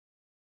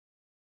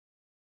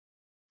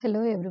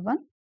Hello everyone,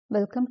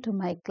 welcome to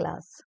my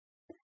class.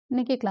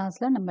 இன்னைக்கு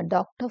கிளாஸ்ல நம்ம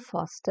டாக்டர்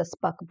ஃபாஸ்டஸ்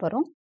பார்க்க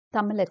போறோம்.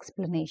 Tamil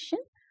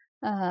explanation.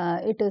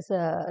 It is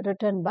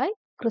written by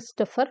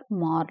Christopher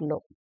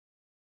Marlowe.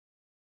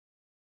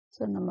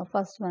 So நம்ம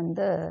ஃபர்ஸ்ட்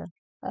வந்து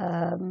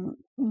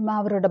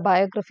அவரோட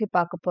பயோகிராஃபி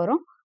பார்க்க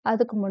போறோம்.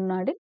 அதுக்கு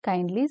முன்னாடி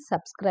kindly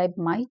subscribe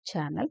my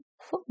channel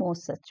for more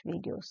such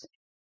videos.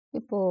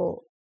 இப்போ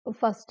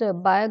ஃபர்ஸ்ட்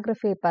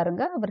பயோகிராஃபி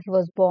பாருங்க. அவர் he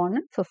was born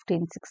in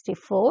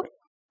 1564.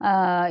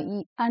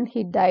 And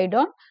he died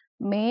on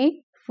May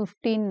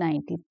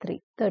 1593,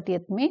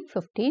 30th May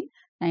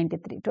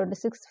 1593,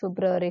 26th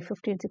February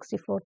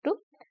 1564 to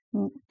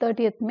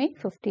 30th May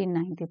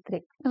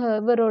 1593.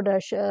 இவரோட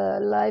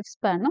லைஃப்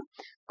ஸ்பேனும்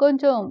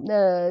கொஞ்சம்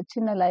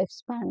சின்ன லைஃப்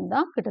ஸ்பேன்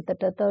தான்,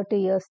 கிட்டத்தட்ட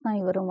 30 years தான்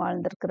இவரும்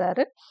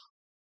வாழ்ந்திருக்கிறாரு.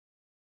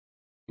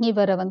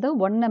 இவரை வந்து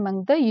ஒன் அமங்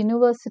த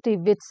யூனிவர்சிட்டி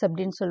விட்ஸ்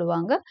அப்படின்னு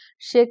சொல்லுவாங்க.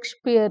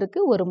 ஷேக்ஸ்பியருக்கு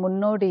ஒரு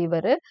முன்னோடி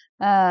இவர்.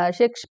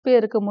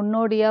 ஷேக்ஸ்பியருக்கு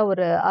முன்னோடியாக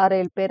ஒரு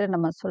 6-7 பேரை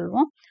நம்ம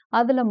சொல்லுவோம்.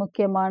 அதில்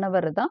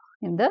முக்கியமானவர் தான்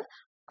இந்த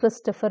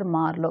கிறிஸ்டபர்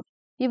மார்லோ.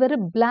 இவர்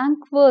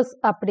பிளாங்க் வேர்ஸ்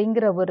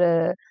அப்படிங்கிற ஒரு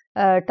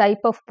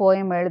டைப் ஆஃப்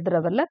போயம்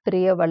எழுதுறவரில்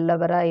பெரிய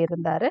வல்லவராக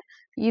இருந்தார்.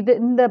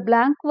 இந்த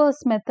பிளாங்க்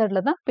வேர்ஸ்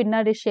மெத்தடில் தான்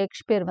பின்னாடி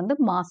ஷேக்ஸ்பியர் வந்து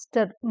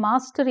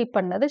மாஸ்டரி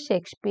பண்ணது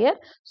ஷேக்ஸ்பியர்.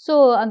 ஸோ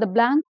அந்த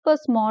பிளாங்க்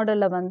வேர்ஸ்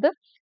மாடலை வந்து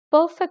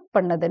பர்ஃபெக்ட்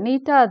பண்ணது,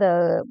 நீட்டாக அதை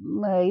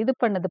இது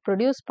பண்ணது,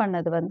 ப்ரொடியூஸ்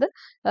பண்ணது வந்து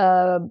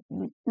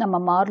நம்ம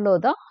மார்லோ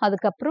தான்.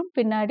 அதுக்கப்புறம்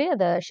பின்னாடி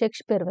அதை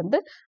ஷேக்ஸ்பியர் வந்து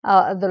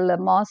அதில்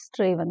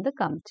மாஸ்டரி வந்து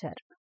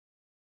காமிச்சார்.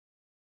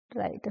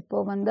 ரைட்,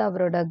 இப்போ வந்து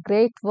அவரோட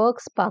கிரேட்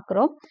ஒர்க்ஸ்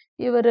பார்க்குறோம்.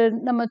 இவர்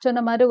நம்ம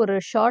சொன்ன மாதிரி ஒரு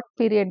ஷார்ட்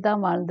பீரியட்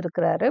தான்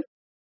வாழ்ந்திருக்கிறாரு.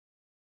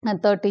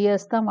 30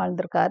 years தான்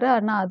வாழ்ந்திருக்காரு.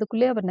 ஆனால்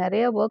அதுக்குள்ளேயே அவர்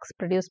நிறைய ஒர்க்ஸ்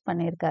ப்ரொடியூஸ்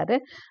பண்ணியிருக்காரு.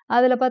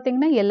 அதில்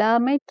பார்த்தீங்கன்னா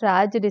எல்லாமே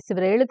ட்ராஜடிஸ்.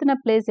 இவர் எழுதின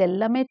பிளேஸ்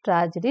எல்லாமே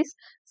ட்ராஜடிஸ்.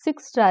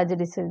 6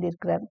 ட்ராஜடிஸ்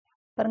எழுதியிருக்கிறார்.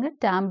 பாருங்கள்,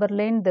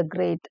 டாம்பர்லைன் த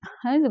கிரேட்,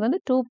 இது வந்து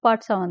 2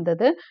 பார்ட்ஸாக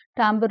வந்தது.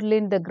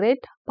 டாம்பர்லைன் the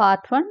great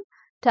part 1,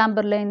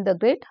 டாம்பர்லைன் the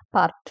great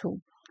part 2.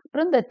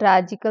 அப்புறம் த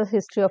ட்ராஜிக்கல்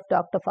ஹிஸ்ட்ரி ஆஃப்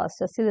டாக்டர்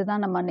ஃபாஸ்டஸ்,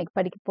 இதுதான் நம்ம அன்னைக்கு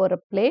படிக்க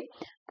போகிற play.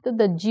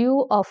 The zoo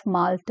of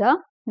Malta,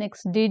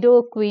 next டிடோ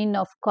queen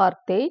of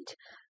Carthage,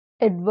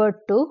 Edward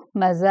to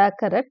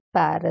massacre at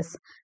Paris.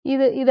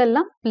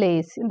 இதெல்லாம்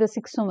பிளேஸ். இந்த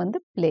 6 வந்து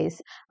பிளேஸ்.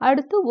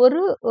 அடுத்து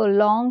ஒரு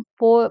லாங்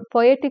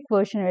பொயட்டிக்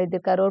வெர்ஷன்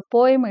எழுதியிருக்காரு, ஒரு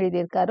போயம்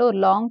எழுதியிருக்காரு, ஒரு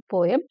லாங்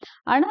போயம்.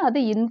 ஆனால்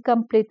அது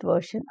இன்கம்ப்ளீட்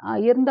வெர்ஷன்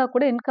இருந்தால்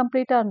கூட,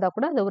 இன்கம்ப்ளீட்டாக இருந்தால்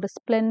கூட அது ஒரு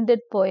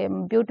ஸ்ப்ளெண்டட் போயம்,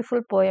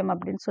 பியூட்டிஃபுல் போயம்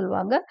அப்படின்னு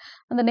சொல்லுவாங்க.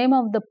 அந்த name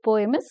of the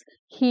poem is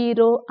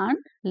hero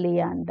and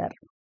Leander.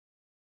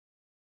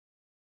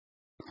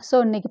 So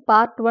இன்னைக்கு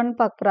பார்ட் 1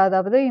 பார்க்குறோம்.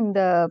 அதாவது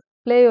இந்த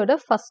பிளேயோட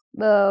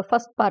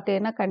ஃபஸ்ட் பார்ட்.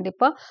 ஏன்னா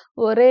கண்டிப்பாக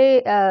ஒரே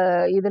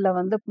இதில்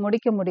வந்து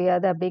முடிக்க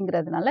முடியாது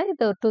அப்படிங்கிறதுனால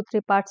இது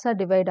 2-3 பார்ட்ஸாக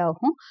டிவைட்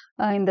ஆகும்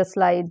இந்த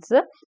ஸ்லைட்ஸு.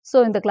 ஸோ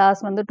இந்த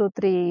கிளாஸ் வந்து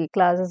 2-3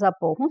 கிளாஸஸாக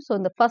போகும். ஸோ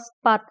இந்த ஃபஸ்ட்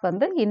பார்ட்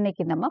வந்து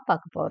இன்னைக்கு நம்ம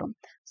பார்க்க போகிறோம்.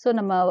 ஸோ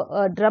நம்ம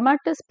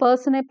ட்ராமாட்டிஸ்ட்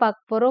பர்சனே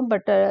பார்க்க போகிறோம்.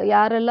 பட்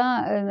யாரெல்லாம்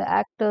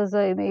ஆக்டர்ஸ்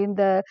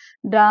இந்த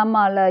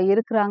ட்ராமாவில்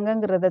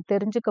இருக்கிறாங்கங்கிறத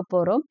தெரிஞ்சுக்க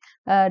போகிறோம்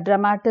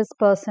ட்ராமாட்டிஸ்ட்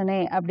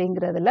பர்சனே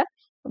அப்படிங்கிறதுல.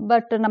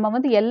 பட் நம்ம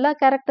வந்து எல்லா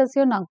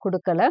கேரக்டர்ஸையும் நான்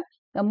கொடுக்கல,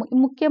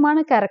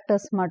 முக்கியமான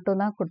கேரக்டர்ஸ்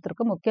மட்டும்தான்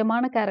கொடுத்துருக்கோம்.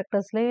 முக்கியமான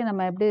கேரக்டர்ஸ்லேயே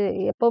நம்ம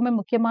எப்போவுமே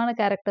முக்கியமான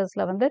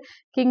கேரக்டர்ஸில் வந்து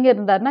கிங்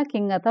இருந்தாருன்னா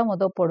கிங்கை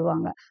தான்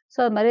போடுவாங்க. ஸோ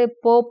அது மாதிரி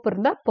போப்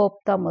இருந்தால் போப்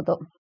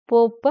தான்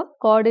போப்பு,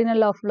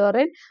 கார்டினல் ஆஃப்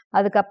லோரென்,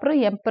 அதுக்கப்புறம்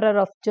எம்பரர்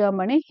ஆஃப்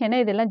ஜெர்மனி. ஏன்னா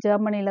இதெல்லாம்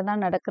ஜெர்மனியில்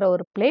தான் நடக்கிற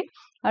ஒரு பிளே.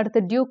 அடுத்து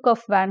டியூக்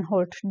ஆஃப்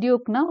வேன்ஹோல்ட்,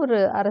 டியூக்னா ஒரு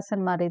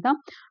அரசன் மாதிரி தான்.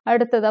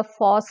 அடுத்ததாக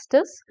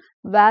Faustus,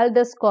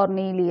 Waltz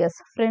கார்னீலியஸ்,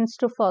 friends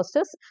to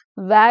Faustus,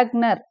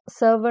 Wagner,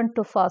 servant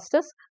to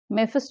Faustus,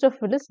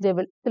 மெஃபிஸ்டோஃபிலிஸ்,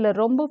 devil. இதில்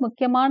ரொம்ப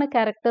முக்கியமான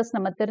கேரக்டர்ஸ்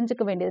நம்ம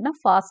தெரிஞ்சுக்க வேண்டியதுன்னா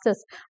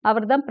ஃபாஸ்டஸ்,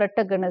 அவர் தான்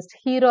ப்ரொட்டகனிஸ்ட்,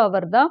 ஹீரோ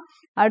அவர் தான்.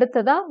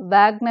 அடுத்ததாக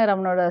வேக்னர்,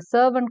 அவனோட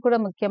சர்வன்ட் கூட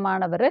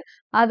முக்கியமானவர்.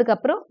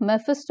 அதுக்கப்புறம்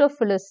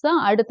மெஃபிஸ்டோஃபிலிஸ்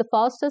தான் அடுத்து.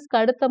 ஃபாஸ்டஸ்க்கு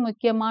அடுத்த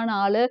முக்கியமான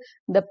ஆள்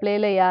இந்த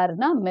பிளேல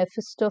யாருன்னா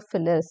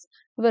மெஃபிஸ்டோஃபிலிஸ்.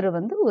 இவர்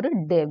வந்து ஒரு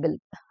டெவில்,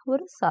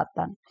 ஒரு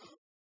சாத்தான்.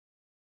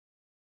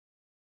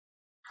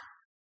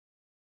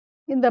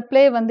 இந்த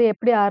பிளே வந்து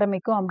எப்படி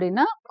ஆரம்பிக்கும்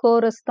அப்படின்னா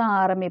கோரஸ் தான்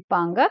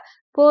ஆரம்பிப்பாங்க.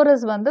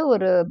 கோரஸ் வந்து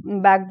ஒரு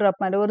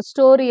பேக்ட்ராப் மாதிரி, ஒரு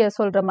ஸ்டோரியை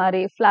சொல்கிற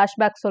மாதிரி,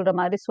 ஃப்ளாஷ்பேக் சொல்கிற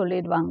மாதிரி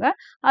சொல்லிடுவாங்க.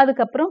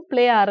 அதுக்கப்புறம்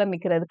பிளே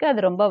ஆரம்பிக்கிறதுக்கு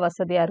அது ரொம்ப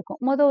வசதியாக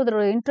இருக்கும்.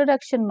 ஒரு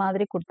இன்ட்ரடக்ஷன்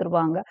மாதிரி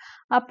கொடுத்துருவாங்க.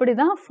 அப்படி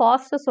தான்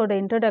ஃபாஸ்டஸோட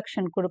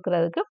இன்ட்ரடக்ஷன்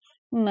கொடுக்கறதுக்கு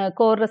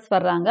கோரஸ்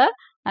வர்றாங்க.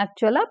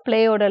 ஆக்சுவலாக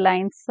பிளேயோட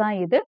லைன்ஸ் தான்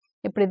இது.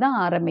 இப்படி தான்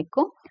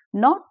ஆரம்பிக்கும்.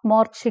 Not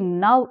marching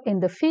now in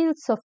the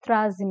fields of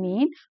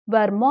Trasimene,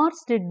 where Mars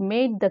did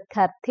made the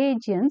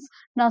Carthaginians,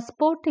 now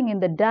sporting in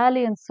the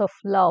dalliance of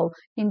love,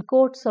 in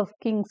courts of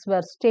kings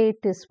where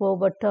state is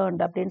overturned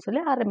அப்படின்னு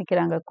சொல்லி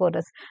ஆரம்பிக்கிறாங்க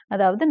கோரஸ்.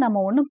 அதாவது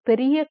நம்ம ஒன்றும்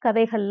பெரிய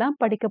கதைகள்லாம்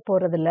படிக்க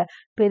போறதில்ல.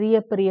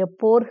 பெரிய பெரிய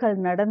போர்கள்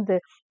நடந்து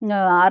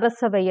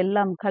அரசவை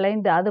எல்லாம்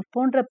கலைந்து அது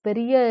போன்ற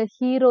பெரிய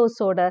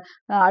ஹீரோஸோட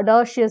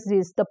audacious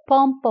deeds, the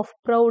pomp of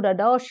proud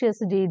audacious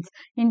deeds,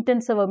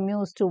 intents our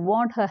muse to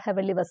want her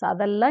heavenly was,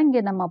 அதெல்லாம்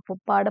இங்கே நம்ம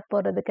பாட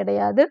போறது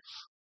கிடையாது,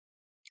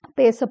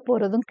 பேச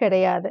போறதும்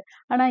கிடையாது.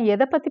 ஆனா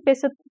எதை பத்தி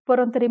பேச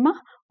போறோம் தெரியுமா?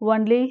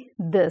 Only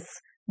this,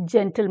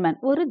 gentleman.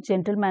 ஒரு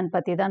ஜென்டில்மேன்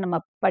பத்தி தான் நம்ம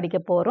படிக்க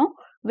போறோம்.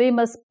 We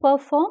must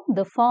perform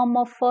the form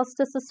of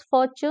Faustus's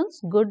fortunes,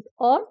 good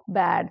or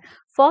bad.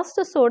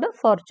 ஃபாஸ்டஸோட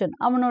fortune,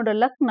 அவனோட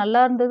லக் நல்லா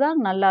இருந்ததா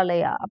நல்லா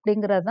இல்லையா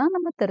அப்படிங்கிறது தான்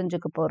நம்ம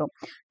தெரிஞ்சுக்க போறோம்.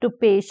 To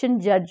patient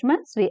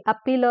judgements we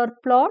appeal or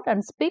plot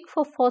and speak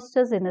for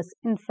Faustus in his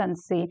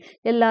infancy.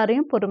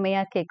 எல்லாரையும்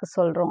பொறுமையா கேட்க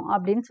சொல்றோம்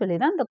அப்படின்னு சொல்லி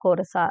தான் இந்த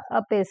கோரஸ்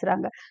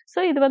பேசுறாங்க.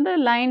 ஸோ இது வந்து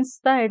லைன்ஸ்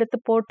தான் எடுத்து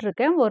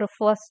போட்டிருக்கேன். ஒரு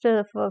ஃபர்ஸ்ட்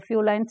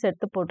ஃபியூ லைன்ஸ்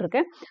எடுத்து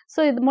போட்டிருக்கேன்.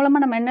 ஸோ இது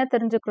மூலமா நம்ம என்ன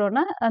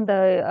தெரிஞ்சுக்கிறோம்னா, அந்த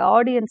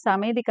ஆடியன்ஸ்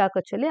அமைதி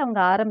காக்க சொல்லி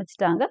அவங்க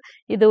ஆரம்பிச்சிட்டாங்க.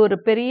 இது ஒரு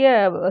பெரிய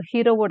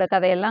ஹீரோவோட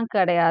கதையெல்லாம்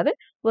கிடையாது,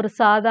 ஒரு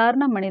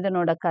சாதாரண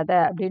மனிதனோட கதை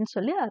அப்படின்னு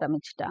சொல்லி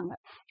ஆரம்பிச்சிட்டாங்க.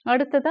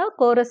 அடுத்ததா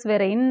கோரஸ்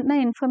வேற என்ன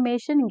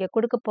இன்ஃபர்மேஷன் இங்க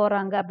கொடுக்க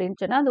போறாங்க அப்படின்னு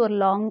சொன்னா, அது ஒரு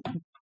லாங்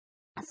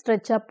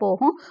ஸ்ட்ரெச்சா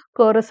போகும்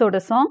கோரஸோட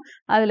சாங்.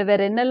 அதுல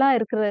வேற என்னெல்லாம்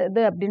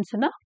இருக்கிறது அப்படின்னு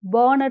சொன்னா,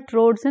 born at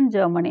roads in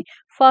Germany.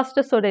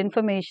 ஃபாஸ்டஸோட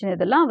information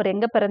இதெல்லாம் அவர்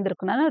எங்க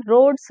பிறந்திருக்குன்னா,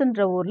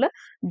 ரோட்ஸ்ன்ற ஊர்ல,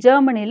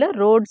 ஜெர்மனில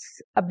ரோட்ஸ்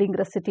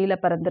அப்படிங்கிற சிட்டியில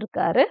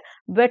பிறந்திருக்காரு.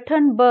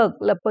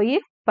 வெட்டன்பர்க்ல போய்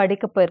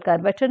படிக்க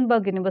போயிருக்காரு.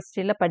 வெட்டன்பர்க்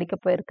யூனிவர்சிட்டியில படிக்க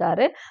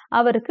போயிருக்காரு.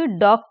 அவருக்கு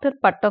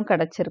டாக்டர் பட்டம்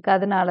கிடைச்சிருக்கு.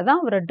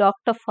 அதனாலதான் அவரை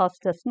டாக்டர்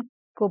ஃபாஸ்டஸ்ன்னு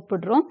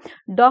கூப்பிடுறோம்.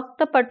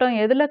 டாக்டர் பட்டம்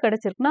எதுல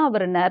கிடைச்சிருக்குன்னா,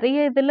 அவர்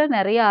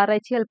நிறைய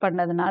ஆராய்ச்சிகள்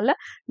பண்ணதுனால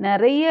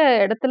நிறைய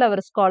இடத்துல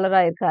அவர் ஸ்காலர்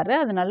ஆயிருக்காரு.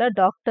 அதனால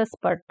டாக்டர்ஸ்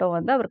பட்டம்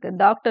வந்து அவருக்கு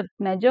டாக்டர்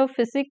நிஜம்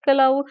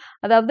பிசிக்கலாவும்,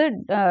 அதாவது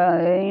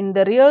இந்த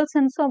ரியல்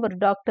சென்ஸும் அவர்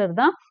டாக்டர்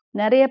தான்.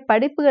 நிறைய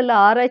படிப்புகள்ல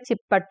ஆராய்ச்சி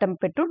பட்டம்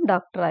பெற்றும்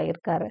டாக்டர்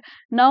ஆயிருக்காரு.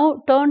 Now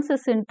turns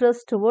is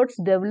interest towards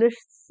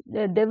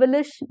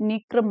devilish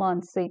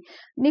நிக்ரோமான்சி.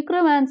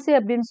 நிக்ரோமான்சி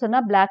அப்படின்னு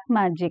சொன்னா பிளாக்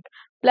மேஜிக்.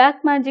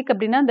 பிளாக் மேஜிக்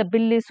அப்படின்னா இந்த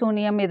பில்லி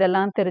சூனியம்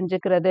இதெல்லாம்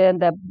தெரிஞ்சுக்கிறது,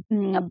 அந்த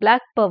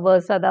பிளாக்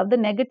பவர்ஸ், அதாவது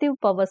நெகட்டிவ்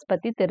பவர்ஸ்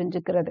பத்தி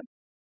தெரிஞ்சுக்கிறது,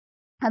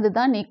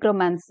 அதுதான்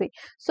நிக்ரோமான்சி.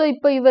 ஸோ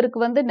இப்போ இவருக்கு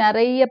வந்து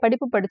நிறைய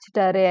படிப்பு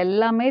படிச்சுட்டாரு,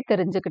 எல்லாமே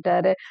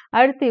தெரிஞ்சுக்கிட்டாரு.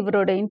 அடுத்து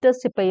இவரோட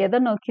இன்ட்ரெஸ்ட் இப்போ எதை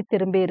நோக்கி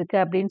திரும்பி இருக்கு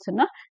அப்படின்னு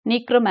சொன்னா,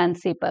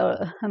 நிக்ரோமான்சி இப்போ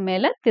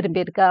மேல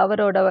திரும்பி இருக்கு.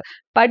 அவரோட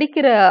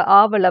படிக்கிற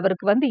ஆவல்,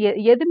 அவருக்கு வந்து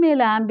எது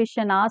மேல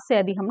ஆம்பிஷன், ஆசை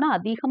அதிகம்னா,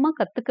 அதிகமா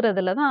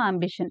கத்துக்கிறதுல தான்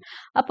ஆம்பிஷன்.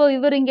 அப்போ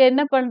இவர் இங்க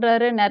என்ன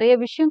பண்றாரு, நிறைய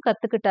விஷயம்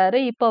கத்துக்கிட்டாரு.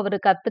 இப்போ அவரு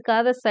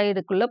கத்துக்காத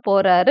சைடுக்குள்ள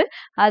போறாரு,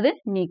 அது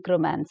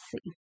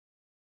நிக்ரோமான்சி.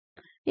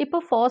 இப்போ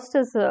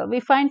ஃபாஸ்டஸ், வி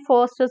ஃபைண்ட்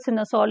ஃபாஸ்டஸ்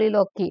இன் அ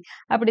சாலிலோக்கி.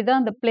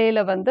 அப்படிதான் அந்த பிளேல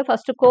வந்து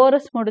ஃபர்ஸ்ட்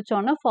கோரஸ்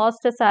முடிச்சோன்னா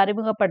ஃபாஸ்டஸ்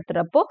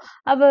அறிமுகப்படுத்துறப்போ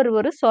அவர்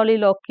ஒரு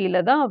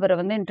சாலிலோக்கியில தான் அவர்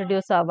வந்து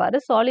இன்ட்ரடியூஸ் ஆவாரு.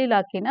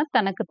 சாலிலாக்கினா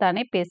தனக்கு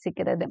தானே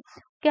பேசிக்கிறது.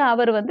 ஓகே,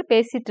 அவர் வந்து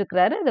பேசிட்டு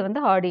இருக்கிறாரு. அதை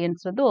வந்து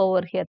ஆடியன்ஸ் வந்து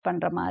ஓவர் ஹியர்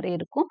பண்ற மாதிரி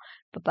இருக்கும்.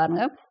 இப்போ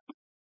பாருங்க,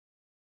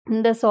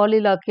 இந்த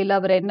சாலிலாக்கியில்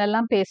அவர்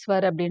என்னெல்லாம்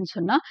பேசுவார் அப்படின்னு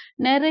சொன்னா,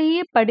 நிறைய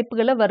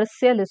படிப்புகளை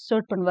வரிசையா லிஸ்ட்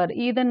அவுட் பண்ணுவார்.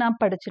 இதை நான்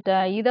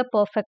படிச்சுட்டேன், இதை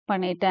பர்ஃபெக்ட்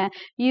பண்ணிட்டேன்,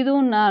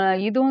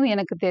 இதுவும்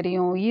எனக்கு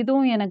தெரியும்,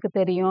 இதுவும் எனக்கு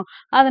தெரியும்,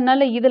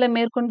 அதனால இதுல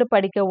மேற்கொண்டு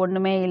படிக்க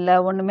ஒண்ணுமே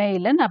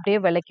இல்லைன்னு அப்படியே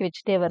விளக்கி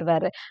வச்சுட்டே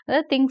வருவாரு.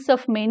 அதாவது things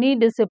of many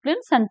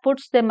disciplines and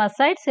puts them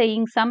aside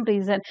saying some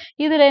reason.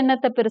 இதுல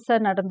என்னத்த பெருசா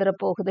நடந்துட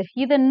போகுது,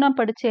 இது என்ன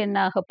படிச்சு என்ன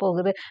ஆக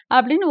போகுது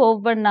அப்படின்னு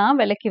ஒவ்வொன்னா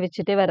விளக்கி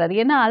வச்சுட்டே வர்றாரு.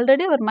 ஏன்னா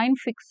ஆல்ரெடி அவர்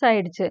மைண்ட் ஃபிக்ஸ்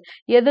ஆயிடுச்சு,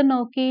 எதை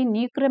நோக்கி,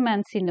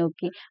 நிக்ரோமான்சி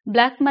நோக்கி.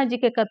 பிளாக்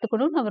மேஜிக்கை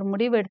கத்துக்கணும்னு அவர்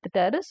முடிவு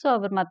எடுத்துட்டாரு. ஸோ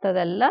அவர்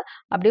மற்றதெல்லாம்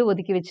அப்படியே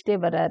ஒதுக்கி வச்சுட்டே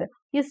வர்றாரு.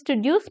 Is to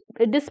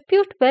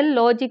dispute well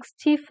logic's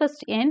chiefest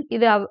end.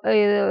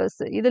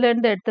 இதுல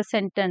இருந்து எடுத்த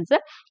sentence,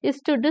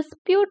 is to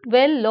dispute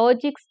well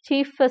logic's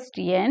chiefest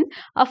end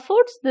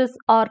affords this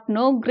art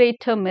no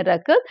greater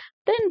miracle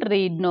then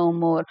read no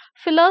more.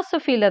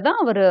 philosophyல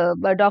தான் அவர்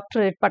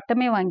டாக்டரேட்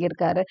பட்டமே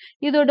வாங்கியிருக்காரு.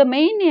 இதோட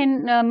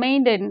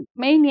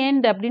மெயின்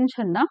எண்ட் அப்படின்னு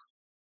சொன்னா,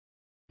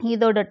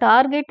 இதோட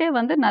டார்கெட்டே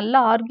வந்து நல்லா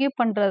ஆர்கியூ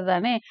பண்றது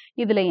தானே.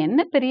 இதுல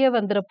என்ன பெரிய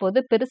வந்துட போகுது,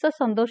 பெருசா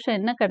சந்தோஷம்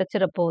என்ன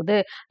கிடைச்சிட போகுது,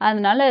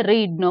 அதனால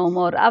ரீட் நோ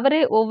மோர். அவரே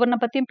ஒவ்வொன்றை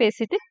பத்தியும்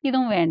பேசிட்டு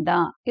இதுவும்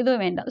வேண்டாம்,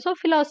 ஸோ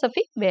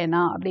பிலாசபி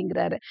வேணாம்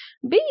அப்படிங்கிறாரு.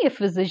 B a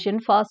physician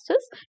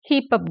Faustus,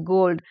 heap up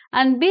gold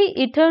and be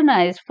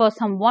eternized for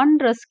some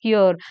wondrous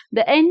cure.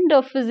 The end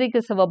of physics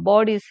is our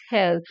body's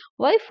health.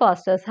 Why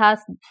Faustus has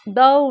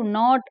thou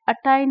not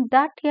attained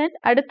that yet?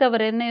 அடுத்து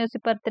அவர் என்ன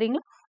யோசிப்பார்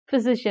தெரியுங்களா?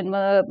 Physician.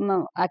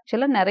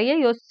 ஆக்சுவலா நிறைய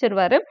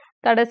யோசிச்சிருவாரு.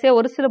 கடைசியா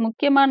ஒரு சில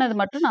முக்கியமானது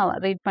மட்டும் நான்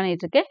ரீட்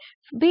பண்ணிட்டு இருக்கேன்.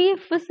 B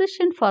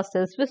physician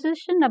Faustus.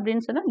 பிசிஷியன்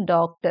அப்படின்னு சொன்னா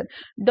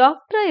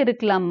டாக்டரா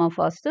இருக்கலாமா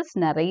ஃபாஸ்டஸ்,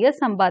 நிறைய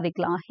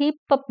சம்பாதிக்கலாம்.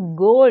 ஹீப் அப்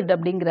கோல்டு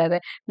அப்படிங்கிறாரு,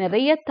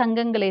 நிறைய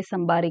தங்கங்களை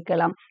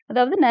சம்பாதிக்கலாம்,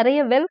 அதாவது நிறைய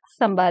வெல்த்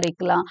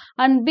சம்பாதிக்கலாம்.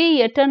 And B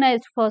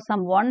எட்டர்னைஸ் for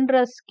some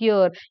ஒண்டரஸ்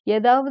cure.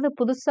 ஏதாவது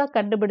புதுசா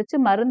கண்டுபிடிச்சு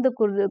மருந்து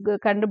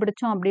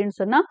கண்டுபிடிச்சோம் அப்படின்னு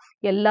சொன்னா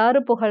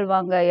எல்லாரும்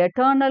புகழ்வாங்க,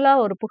 எட்டர்னலா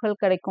ஒரு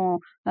புகழ் கிடைக்கும்,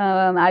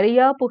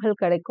 அழியா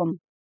புகழ் கிடைக்கும்.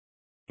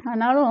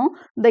 ஆனாலும்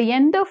the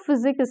end of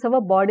physics is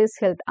our bodies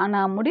health.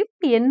 ஆனால்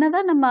முடிவு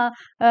என்னதான் நம்ம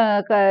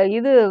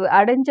இது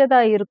அடைஞ்சதா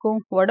இருக்கும்,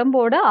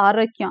 உடம்போட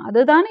ஆரோக்கியம்,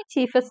 அதுதானே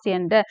சீஃபஸ்ட்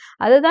எண்டு,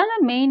 அதுதானே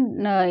மெயின்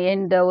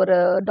எண்டு. ஒரு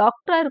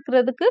டாக்டரா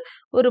இருக்கிறதுக்கு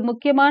ஒரு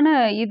முக்கியமான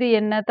இது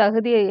என்ன,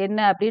 தகுதி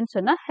என்ன அப்படின்னு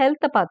சொன்னா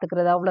ஹெல்த்தை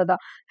பார்த்துக்கிறது,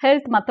 அவ்வளோதான்.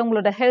 ஹெல்த்,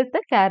 மற்றவங்களோட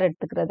ஹெல்த்தை கேர்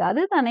எடுத்துக்கிறது,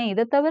 அதுதானே.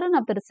 இதை தவிர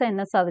நான் பெருசா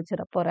என்ன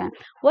சாதிச்சிட போறேன்.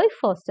 Y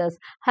Faustus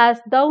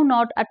has tau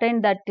not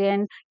attain that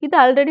end. இது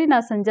ஆல்ரெடி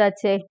நான்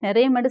செஞ்சாச்சே,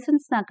 நிறைய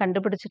மெடிசின்ஸ் நான்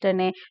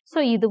கண்டுபிடிச்சிட்டேனே, ஸோ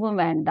இதுவும்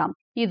வேண்டாம்.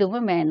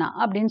 இதுவும் வேணாம்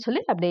அப்படின்னு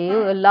சொல்லி அப்படியே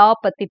லா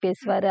பத்தி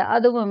பேசுவாரு.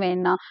 அதுவும்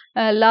வேணாம்.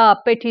 லா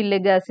பெட்டி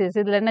லெகாசிஸ்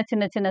இதுல என்ன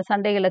சின்ன சின்ன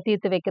சண்டைகளை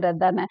தீர்த்து வைக்கிறது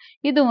தானே,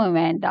 இதுவும்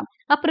வேண்டாம்.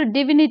 அப்புறம்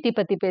டிவினிட்டி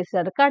பத்தி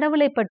பேசுறாரு.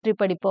 கடவுளை பற்றி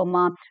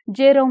படிப்போமா,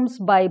 ஜெரோம்ஸ்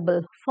Bible,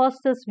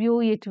 Faustus view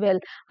it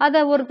well,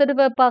 அதை ஒரு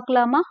தடவை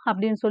பார்க்கலாமா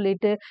அப்படின்னு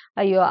சொல்லிட்டு,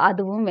 ஐயோ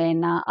அதுவும்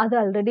வேணாம், அது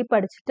ஆல்ரெடி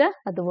படிச்சுட்ட,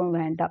 அதுவும்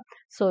வேண்டாம்.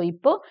 ஸோ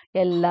இப்போ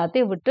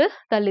எல்லாத்தையும் விட்டு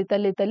தள்ளி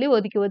தள்ளி தள்ளி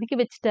ஒதுக்கி ஒதுக்கி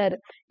வச்சுட்டாரு.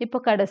 இப்போ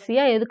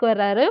கடைசியா எதுக்கு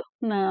வர்றாரு,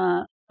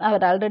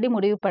 அவர் ஆல்ரெடி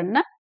முடிவு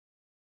பண்ண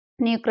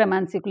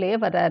நியூக்ரமான்சிக்குள்ளேயே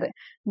வர்றாரு.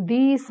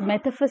 These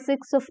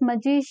metaphysics of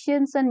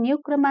magicians and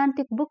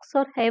necromantic books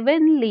are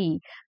heavenly.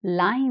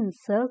 Lines,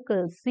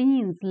 circles,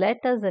 scenes,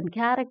 letters and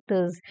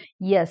characters.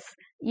 Yes.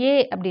 ஏ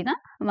அப்படின்னா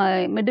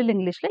மிடில்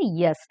இங்கிலீஷ்ல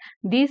S.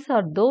 These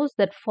are those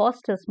that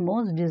Faustus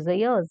most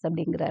desires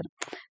அப்படிங்கிறாரு.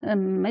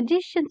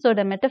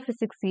 மெஜிஷியன்ஸோட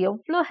மெட்டபிசிக்ஸ்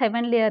எவ்வளோ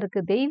ஹெவன்லியா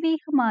இருக்கு,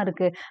 தெய்வீகமா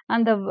இருக்கு.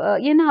 அந்த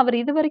ஏன்னா அவர்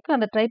இது வரைக்கும்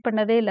அதை ட்ரை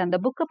பண்ணதே இல்லை. அந்த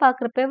புக்கை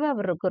பார்க்குறப்பவே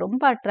அவருக்கு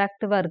ரொம்ப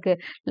அட்ராக்டிவா இருக்கு.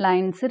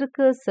 லைன்ஸ்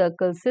இருக்கு,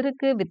 சர்க்கிள்ஸ்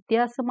இருக்கு,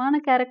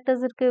 வித்தியாசமான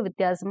கேரக்டர்ஸ் இருக்கு,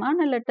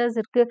 வித்தியாசமான லெட்டர்ஸ்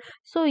இருக்கு.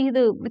 ஸோ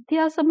இது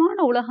வித்தியாசமான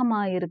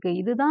உலகமா இருக்கு.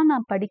 இதுதான்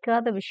நான்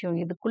படிக்காத விஷயம்,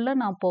 இதுக்குள்ள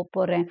நான்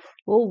போறேன்.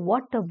 Oh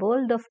what a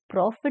world of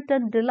profit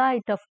and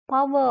delight, of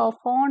power,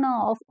 of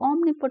honour, of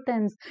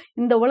omnipotence.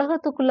 இந்த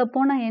உலகத்துக்குள்ள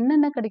போனா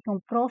என்னென்ன கிடைக்கும்,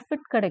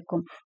 ப்ராஃபிட்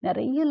கிடைக்கும்,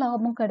 நிறைய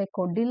லாபம்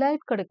கிடைக்கும்,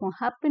 டிலைட் கிடைக்கும்,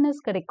 ஹாப்பினஸ்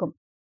கிடைக்கும்,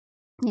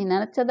 நீ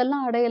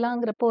நினைச்சதெல்லாம்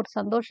அடையலாங்கிறப்போ ஒரு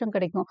சந்தோஷம்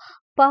கிடைக்கும்,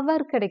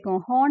 பவர் கிடைக்கும்,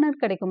 ஹானர்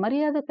கிடைக்கும்,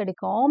 மரியாதை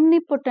கிடைக்கும்,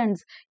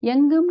 ஆம்னிபொட்டன்ஸ்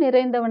எங்கும்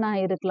நிறைந்தவனா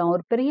இருக்கலாம்,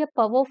 ஒரு பெரிய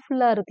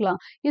பவர்ஃபுல்லா இருக்கலாம்.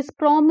 Is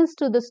promise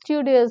to the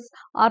studious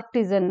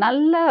artisan.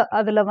 நல்ல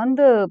அதுல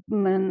வந்து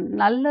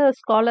நல்ல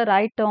ஸ்காலர்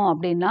ஆயிட்டோம்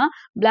அப்படின்னா,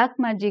 பிளாக்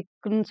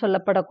மேஜிக்னு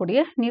சொல்லப்படக்கூடிய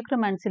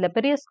நியூக்ரோமான்சில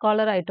பெரிய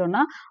ஸ்காலர்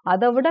ஆயிட்டோம்னா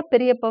அதை விட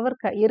பெரிய பவர்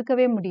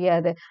இருக்கவே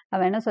முடியாது.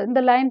 அவன் என்ன சொல்,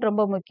 இந்த லைன்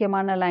ரொம்ப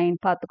முக்கியமான லைன்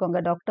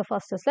பார்த்துக்கோங்க doctor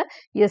ஃபாஸ்டஸ்ல.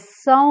 A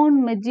sound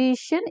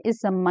magician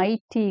is a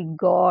mighty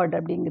God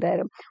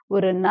அப்படிங்கிறாரு.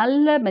 ஒரு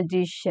நல்ல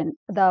மெஜிஷியன்,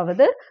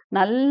 அதாவது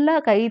நல்ல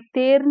கை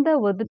தேர்ந்த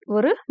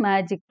ஒரு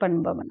மேஜிக்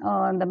பண்ணுபவன்.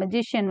 அந்த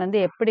மெஜிஷியன் வந்து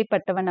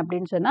எப்படிப்பட்டவன்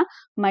அப்படின்னு சொன்னா,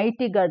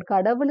 மைட்டி காட்,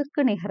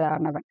 கடவுளுக்கு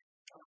நிகரானவன்.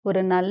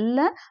 ஒரு நல்ல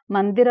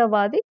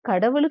மந்திரவாதி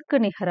கடவுளுக்கு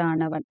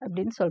நிகரானவன்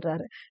அப்படின்னு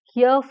சொல்றாரு.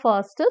 Here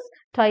Faustus,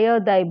 tire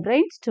thy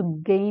brains to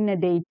gain a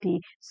deity.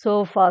 So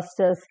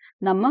Faustus,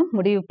 நம்ம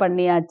முடிவு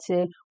பண்ணியாச்சு,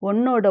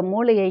 உன்னோட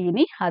மூளையை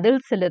இனி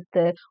அதில்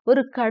செலுத்து,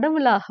 ஒரு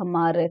கடவுளாக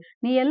மாறு.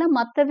 நீ எல்லாம்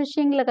மற்ற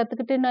விஷயங்களை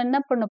கத்துக்கிட்டு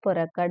என்ன பண்ண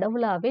போற,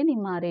 கடவுளாவே நீ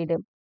மாறிடு.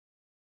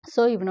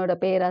 ஸோ இவனோட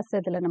பேராசை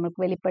இதில் நமக்கு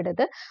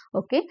வெளிப்படுது.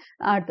 ஓகே,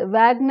 அடுத்து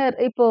வேக்னர்.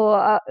 இப்போ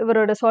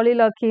இவரோட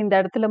சொலிலாக்கி இந்த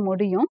இடத்துல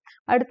முடியும்.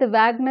 அடுத்து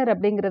வேக்னர்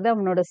அப்படிங்கிறது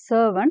அவனோட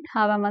சர்வன்ட்.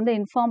 அவன் வந்து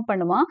இன்ஃபார்ம்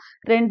பண்ணுவான்,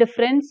 2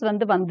 ஃப்ரெண்ட்ஸ்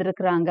வந்து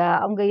வந்திருக்கிறாங்க.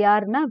 அவங்க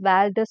யாருன்னா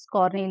வால்டஸ்,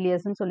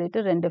 கார்னீலியஸ்ன்னு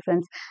சொல்லிட்டு 2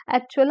 ஃப்ரெண்ட்ஸ்.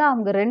 ஆக்சுவலாக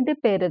அவங்க 2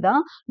 பேரு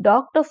தான்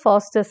டாக்டர்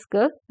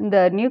ஃபாஸ்டஸ்க்கு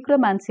இந்த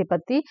நியூக்ரோமான்சி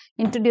பற்றி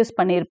இன்ட்ரடியூஸ்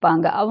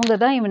பண்ணியிருப்பாங்க. அவங்க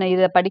தான் இவனை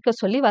இதை படிக்க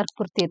சொல்லி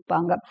வற்புறுத்தி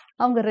இருப்பாங்க.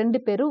 அவங்க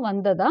 2 பேரும்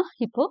வந்ததா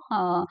இப்போ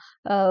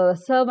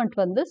சர்வன்ட்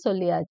வந்து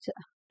சொல்லியாச்சு.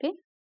 ஓகே,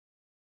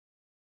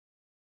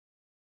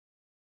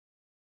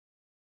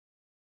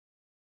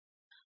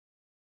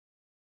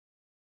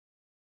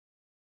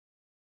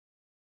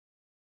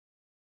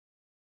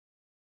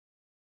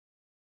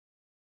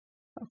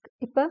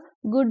 இப்ப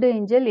குட்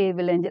ஏஞ்சல்,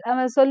 ஈவில் ஏஞ்சல்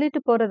அவன் சொல்லிட்டு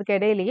போறதுக்கு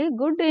இடையிலேயே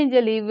குட்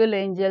ஏஞ்சல், ஈவில்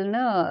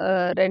ஏஞ்சல்னு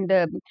 2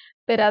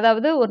 பேர்,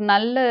 அதாவது ஒரு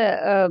நல்ல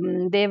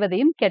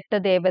தேவதையும் கெட்ட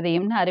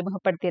தேவதையும்னு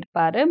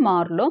அறிமுகப்படுத்தியிருப்பாரு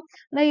மார்லோ.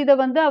 இதை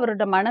வந்து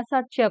அவரோட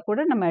மனசாட்சியா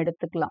கூட நம்ம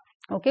எடுத்துக்கலாம்.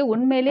 ஓகே,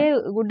 உண்மையிலே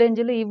குட்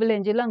ஏஞ்சலும் ஈவில்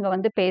ஏஞ்சலும் அங்க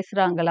வந்து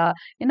பேசுறாங்களா?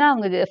 ஏன்னா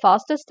அவங்க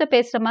ஃபாஸ்டஸ்ட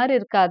பேசுற மாதிரி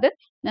இருக்காது.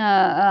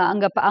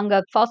 அங்க அங்க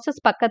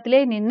ஃபாஸ்டஸ்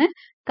பக்கத்திலே நின்று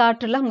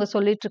காற்றுல அவங்க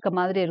சொல்லிட்டு இருக்க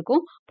மாதிரி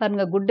இருக்கும்.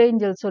 பாருங்க, குட்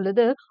ஏஞ்சல்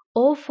சொல்லுது,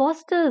 ஓ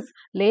Faustus,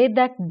 lay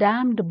that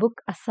damned book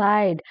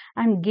aside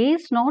and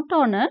gaze not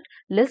on it,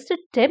 lest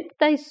it tempt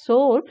thy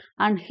soul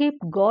and heap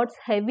God's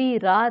heavy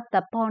wrath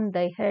upon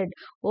thy head.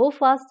 O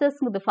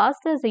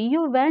Faustus,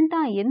 ஐயோ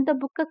வேண்டாம், எந்த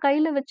புக்கை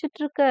கையில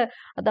வச்சுட்டு இருக்க,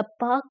 அதை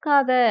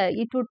பார்க்காத.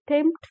 It would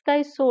tempt thy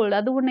soul,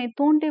 அது உன்னை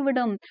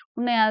தூண்டிவிடும்,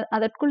 உன்னை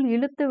அதற்குள்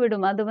இழுத்து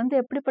விடும். அது வந்து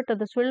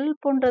எப்படிப்பட்டது,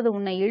 சுழல் போன்றது,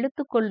 உன்னை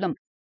இழுத்து கொள்ளும்.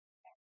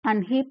 and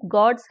heap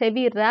God's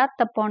heavy wrath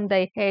upon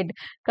thy head.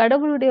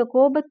 கடவுளுடைய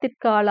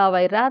கோபத்திற்கு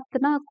ஆளாவாய்.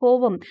 wrathனா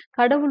கோபம்,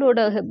 கடவுளோட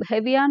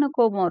ஹெவியான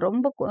கோபம்,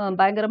 ரொம்ப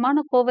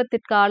பயங்கரமான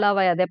கோபத்திற்கு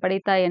ஆளாவாய் அதை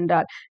படித்தாய்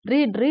என்றால்.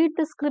 read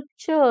the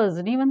scriptures,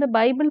 நீ வந்து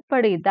பைபிள்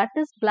படி. that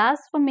is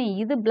blasphemy,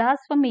 இது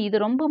blasphemy, இது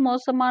ரொம்ப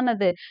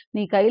மோசமானது.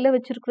 நீ கையில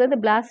வச்சிருக்கிறது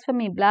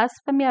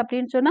blasphemy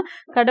அப்படின்னு சொன்னா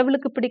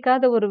கடவுளுக்கு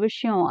பிடிக்காத ஒரு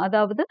விஷயம்,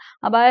 அதாவது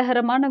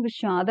அபாயகரமான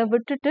விஷயம். அதை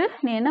விட்டுட்டு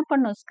நீ என்ன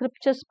பண்ணும்,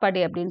 ஸ்கிரிப்சர்ஸ்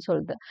படி அப்படின்னு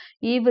சொல்லுது.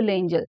 ஈவில்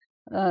ஏஞ்சல்,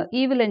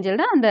 ஈவில்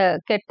ஏஞ்சல்னா அந்த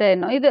கெட்ட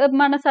எண்ணம். இது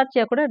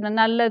மனசாட்சியா கூட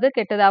நல்லது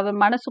கெட்டது அவன்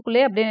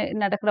மனசுக்குள்ளே அப்படியே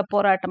நடக்கிற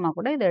போராட்டமா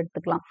கூட இதை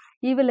எடுத்துக்கலாம்.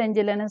 ஈவில்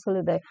ஏஞ்சல் என்ன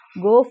சொல்லுது,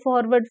 go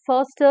forward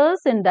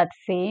Faustus in that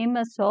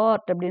famous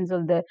art அப்படின்னு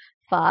சொல்லுது.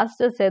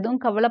 ஃபாஸ்டர்ஸ்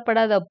எதுவும்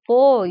கவலைப்படாத போ,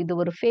 இது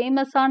ஒரு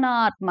ஃபேமஸான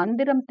ஆர்ட்.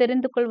 மந்திரம்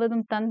தெரிந்து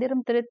கொள்வதும்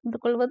தந்திரம் தெரிந்து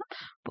கொள்வதும்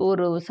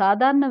ஒரு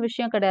சாதாரண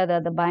விஷயம் கிடையாது,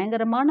 அது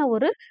பயங்கரமான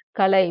ஒரு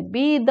கலை.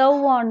 B thou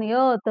on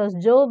earth as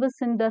Jove is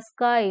in the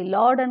sky,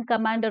 lord and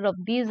commander of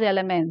these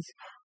elements.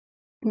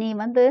 நீ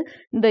வந்து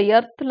இந்த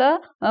எர்த்ல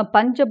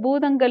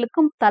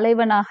பஞ்சபூதங்களுக்கும்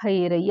தலைவனாக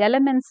இரு.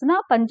 எலமெண்ட்ஸ்னா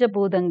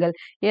பஞ்சபூதங்கள்.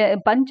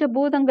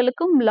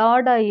 பஞ்சபூதங்களுக்கும்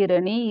லார்டா இரு.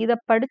 நீ இத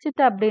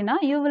படிச்சுட்ட அப்படின்னா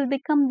you will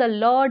become the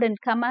Lord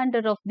and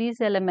commander of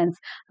these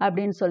elements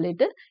அப்படின்னு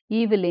சொல்லிட்டு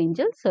ஈவில்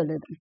ஏஞ்சல்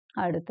சொல்லுது.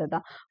 அடுத்ததா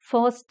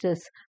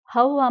Faustus,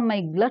 how am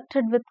I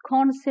glutted with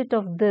conceit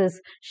of this?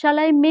 Shall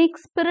I make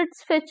spirits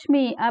fetch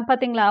me?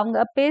 பாத்தீங்களா, அவங்க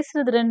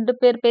பேசுறது 2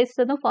 பேர்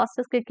பேசுறதும்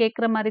ஃபாஸ்டஸ்க்கு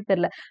கேட்குற மாதிரி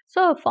தெரியல.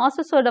 ஸோ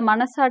ஃபாஸ்டஸோட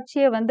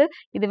மனசாட்சியே வந்து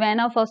இது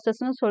வேணாம்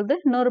ஃபாஸ்டஸ்னு சொல்லுது,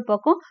 இன்னொரு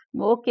பக்கம்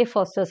ஓகே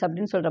ஃபாஸ்டஸ்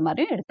அப்படின்னு சொல்ற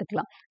மாதிரியும்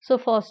எடுத்துக்கலாம். So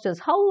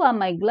Faustus, how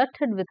am I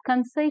glutted with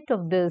conceit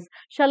of this?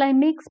 Shall I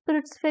make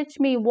spirits fetch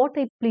me what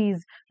I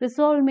please?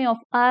 Resolve me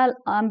of all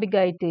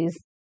ambiguities.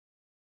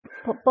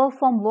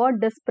 Perform what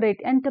desperate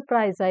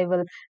enterprise I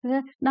will.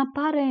 நான்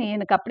பாரு,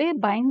 எனக்கு அப்படியே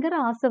பயங்கர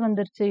ஆசை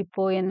வந்துருச்சு.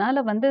 இப்போ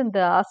என்னால வந்து இந்த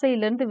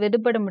ஆசையிலிருந்து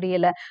விடுபட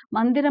முடியல.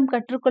 மந்திரம்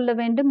கற்றுக்கொள்ள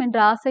வேண்டும் என்ற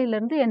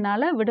ஆசையிலிருந்து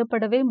என்னால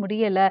விடுபடவே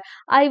முடியல.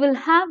 ஐ வில்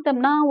ஹாவ்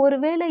தம். நான்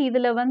ஒருவேளை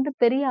இதுல வந்து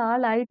பெரிய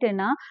ஆள்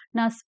ஆயிட்டேன்னா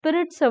நான்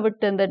ஸ்பிரிட்ஸை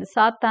விட்டு, இந்த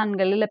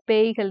சாத்தான்கள் இல்ல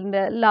பேய்கள்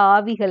இல்ல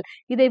ஆவிகள்,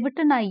 இதை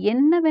விட்டு நான்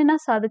என்ன வேணா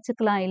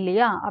சாதிச்சுக்கலாம்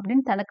இல்லையா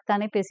அப்படின்னு தனக்கு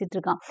தானே பேசிட்டு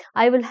இருக்கான்.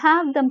 I will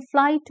have them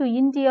fly to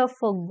India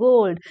for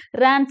gold,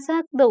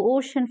 ransack the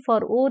ocean for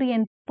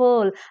orient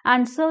pearl,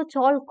 and search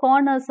all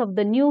corners of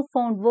the new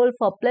found world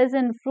for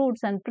pleasant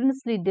fruits and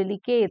princely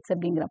delicates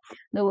அப்படிங்கிற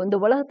இந்த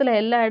உலகத்துல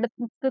எல்லா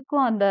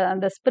இடத்துக்கும்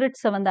அந்த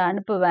ஸ்பிரிட்ஸை வந்து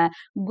அனுப்புவேன்.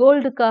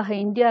 கோல்டுக்காக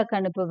இந்தியாவுக்கு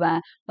அனுப்புவேன்,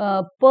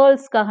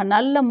 பேர்ல்ஸ்க்காக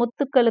நல்ல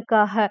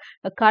முத்துக்களுக்காக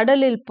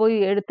கடலில் போய்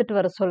எடுத்துட்டு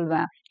வர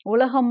சொல்வேன்.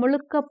 உலகம்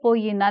முழுக்க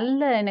போய்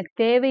நல்ல எனக்கு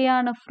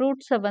தேவையான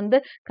ஃப்ரூட்ஸை வந்து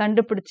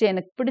கண்டுபிடிச்சு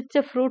எனக்கு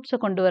பிடிச்ச ஃப்ரூட்ஸை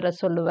கொண்டு வர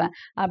சொல்லுவேன்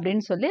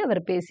அப்படின்னு சொல்லி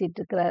அவர் பேசிட்டு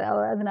இருக்கிறார்.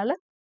 அதனால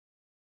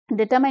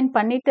டிட்டர்மைன்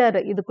பண்ணிட்டாரு,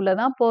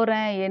 இதுக்குள்ளதான்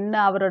போறேன். என்ன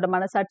அவரோட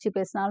மனசாட்சி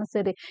பேசினாலும்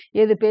சரி,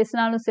 எது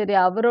பேசினாலும் சரி,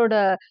 அவரோட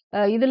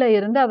இதுல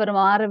இருந்து அவர்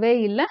மாறவே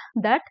இல்லை.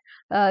 That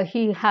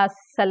he has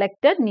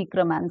selected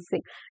நிக்ரோமான்சி.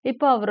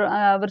 இப்போ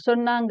அவர்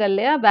சொன்னாங்க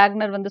இல்லையா,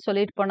 வேக்னர் வந்து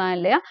சொல்லிட்டு போனா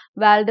இல்லையா,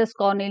 வால்டஸ்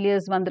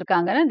கார்னேலியஸ்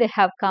வந்திருக்காங்கன்னு, தே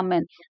ஹாவ் கம்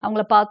இன்.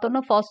 அவங்கள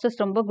பார்த்தோன்னா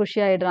ஃபாஸ்டஸ் ரொம்ப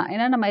குஷி ஆயிடுறான்.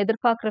 ஏன்னா நம்ம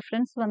எதிர்பார்க்குற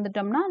ஃப்ரெண்ட்ஸ்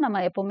வந்துட்டோம்னா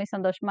நம்ம எப்பவுமே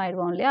சந்தோஷமா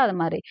ஆயிடுவோம் இல்லையா, அது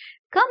மாதிரி.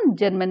 Come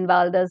German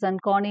Waltz and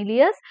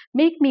கார்னேலியஸ்,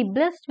 make me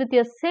blessed with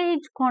your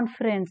Sage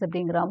conference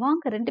அப்படிங்கிறான்.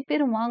 வாங்க 2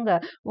 பேரும் வாங்க,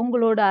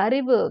 உங்களோட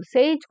அறிவு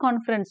சேஜ்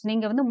கான்ஃபரன்ஸ்,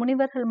 நீங்க வந்து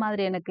முனிவர்கள்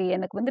மாதிரி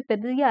எனக்கு வந்து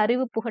பெரிய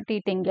அறிவு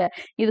புகட்டிட்டீங்க,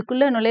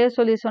 இதுக்குள்ள நுழைய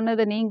சொல்லி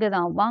சொன்னது நீங்க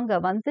தான், வாங்க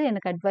வந்து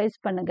எனக்கு அட்வைஸ்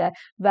பண்ணுங்க.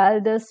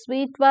 Waltz,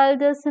 sweet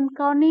Waltz and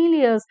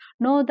கார்னேலியஸ்,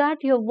 know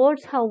that your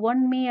words have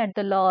one me at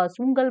the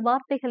last. உங்கள்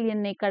வார்த்தைகள்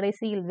என்னை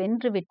கடைசியில்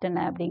வென்று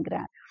விட்டன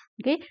அப்படிங்கிறார்.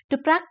 Okay, to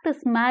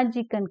practice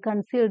magic and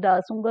concealed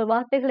arts. உங்கள்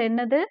வார்த்தைகள்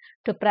என்னது?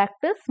 To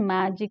practice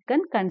magic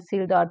and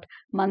concealed art.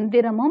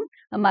 மந்திரமும்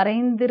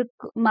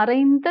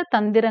மறைந்த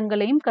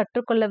தந்திரங்களையும்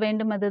கற்றுக்கொள்ள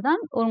வேண்டும்,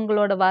 அதுதான்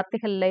உங்களோட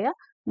வார்த்தைகள் இல்லையா?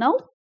 Now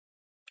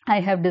I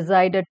have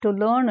decided to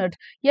learn it,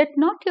 yet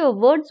not your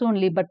words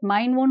only, but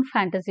mine own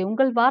fantasy.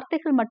 உங்கள்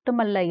வார்த்தைகள்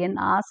மட்டுமல்ல, என்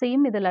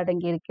ஆசையும் இதில்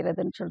அடங்கி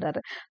இருக்கிறதுன்னு சொல்றாரு.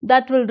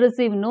 That will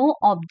receive no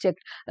object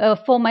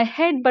for my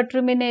head, but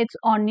ruminates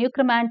on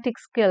necromantic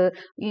skill.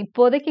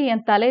 இப்போதைக்கு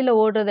என் தலையில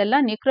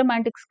ஓடுறதெல்லாம்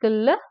நியூக்ரோமேண்டிக்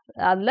ஸ்கில்ல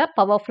அதுல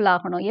பவர்ஃபுல்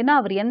ஆகணும். ஏன்னா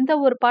அவர் எந்த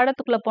ஒரு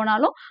பாடத்துக்குள்ள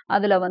போனாலும்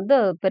அதுல வந்து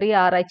பெரிய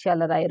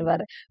ஆராய்ச்சியாளர்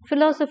ஆயிடுவாரு.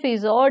 Philosophy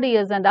is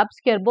odious and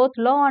obscure. Both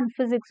law and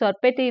physics are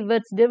petty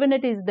wits.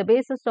 Divinity is the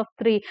basis of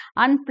 3.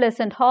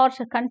 Unpleasant, harsh,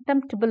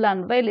 contemptible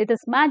and vile. It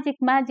is magic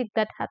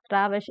that hath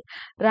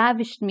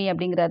ravished me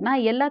அப்படிங்கிறார்.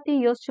 நான்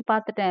எல்லாத்தையும் யோசிச்சு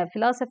பார்த்துட்டேன்.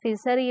 philosophy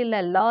சரியில்லை,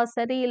 law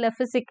சரியில்லை,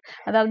 physics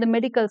அதாவது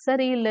medical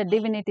சரியில்லை,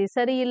 divinity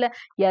சரியில்லை,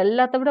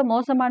 எல்லாத்த விட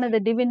மோசமானது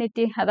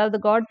divinity அதாவது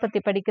God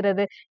பத்தி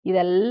படிக்கிறது,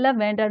 இதெல்லாம்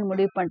வேண்டான்னு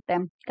முடிவு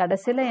பண்ணிட்டேன்.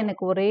 கடைசியில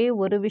எனக்கு ஒரே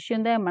ஒரு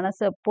விஷயம் தான்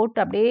மனசை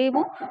போட்டு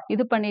அப்படியேவும்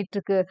இது பண்ணிட்டு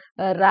இருக்கு,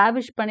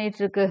 ராவிஷ்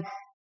பண்ணிட்டு இருக்கு.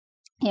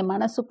 என்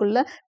மனசுக்குள்ள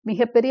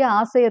மிகப்பெரிய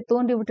ஆசையை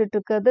தூண்டி விட்டுட்டு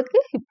இருக்கிறதுக்கு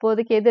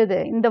இப்போதைக்கு எது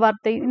இந்த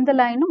வார்த்தை, இந்த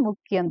லைனும்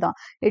முக்கியம்தான்.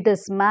 It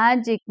is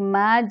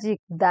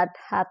magic that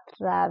Haat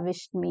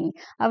ராவிஷ்ட் me.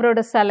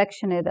 அவரோட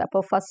செலக்ஷன் இது.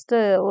 அப்போ ஃபர்ஸ்ட்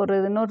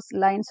இன்னொரு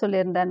லைன்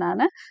சொல்லியிருந்தேன்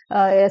நான்,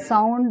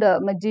 sound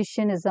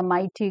magician is a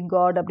mighty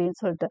God அப்படின்னு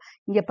சொல்லிட்டு.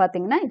 இங்க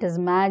பாத்தீங்கன்னா it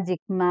is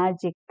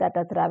magic that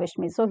Haat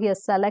ராவிஷ்ட் me. So he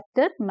has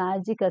selected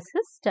magic as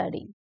his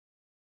study.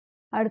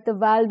 அடுத்து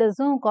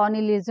வால்டஸும்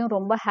கார்னேலியஸும்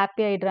ரொம்ப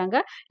ஹாப்பி ஆயிடுறாங்க.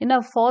 ஏன்னா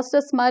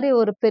ஃபாஸ்டஸ் மாதிரி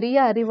ஒரு பெரிய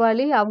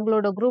அறிவாளி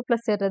அவங்களோட குரூப்ல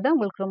சேர்றது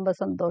அவங்களுக்கு ரொம்ப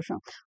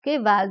சந்தோஷம். ஓகே,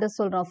 வால்டஸ்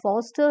சொல்றோம்,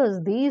 ஃபாஸ்டர்ஸ்,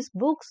 தீஸ்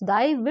புக்ஸ்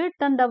தை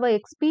விட் and our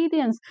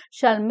experience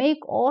shawl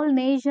make all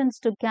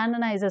Nations to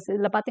கேனனைசஸ்.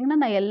 இதுல பாத்தீங்கன்னா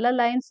நான் எல்லா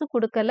லைன்ஸும்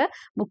கொடுக்கல,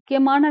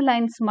 முக்கியமான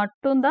லைன்ஸ்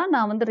மட்டும் தான்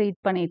நான் வந்து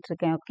ரீட் பண்ணிட்டு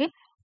இருக்கேன். ஓகே,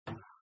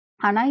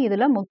 ஆனா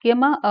இதுல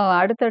முக்கியமா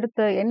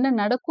அடுத்தடுத்த என்ன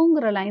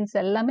நடக்குங்கிற லைன்ஸ்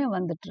எல்லாமே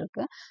வந்துட்டு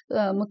இருக்கு,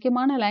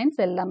 முக்கியமான லைன்ஸ்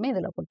எல்லாமே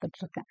இதுல கொடுத்துட்டு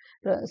இருக்கேன்.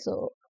 ஸோ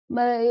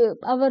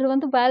அவர்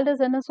வந்து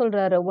வேல்டஸ் என்ன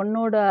சொல்றாரு,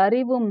 உன்னோட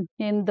அறிவும்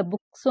இந்த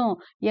புக்ஸும்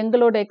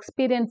எங்களோட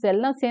எக்ஸ்பீரியன்ஸ்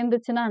எல்லாம்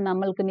சேர்ந்துச்சுன்னா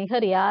நம்மளுக்கு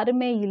நிகர்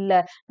யாருமே இல்லை,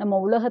 நம்ம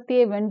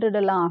உலகத்தையே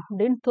வென்றுடலாம்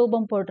அப்படின்னு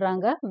தூபம்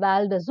போடுறாங்க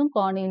வேல்டஸும்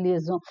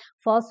கார்னீலியஸும்.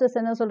 ஃபாஸ்டஸ்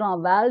என்ன சொல்றான்,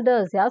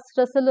 வேல்டஸ் யாஸ்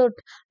ரெசல்யூட்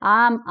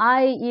ஆம்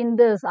ஐ in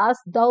this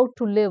as thou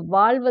to live,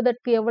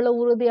 வாழ்வதற்கு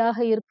எவ்வளவு உறுதியாக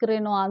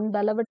இருக்கிறேனோ அந்த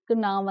அளவுக்கு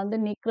நான் வந்து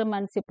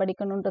நீக்ரோமான்சி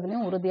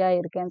படிக்கணுன்றதுலயும் உறுதியா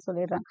இருக்கேன்னு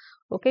சொல்லிடுறேன்.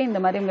 ஓகே,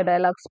 இந்த மாதிரி உங்க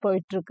டயலாக்ஸ்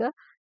போயிட்டு இருக்கு.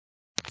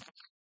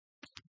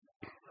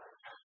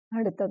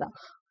 அடுத்ததா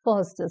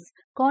Faustus.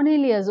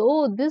 Cornelius,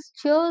 oh, this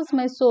cheers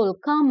my soul.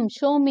 Come,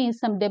 show me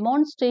some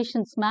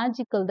demonstrations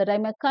magical that I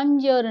may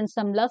conjure in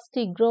some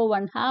lusty grove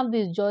and have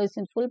these joys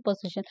in full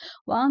possession.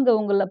 வாங்க,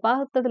 உங்களை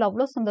பார்த்ததுல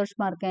அவ்வளோ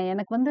சந்தோஷமா இருக்கேன்.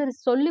 எனக்கு வந்து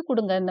சொல்லி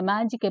கொடுங்க இந்த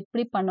மேஜிக்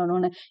எப்படி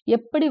பண்ணணும்னு,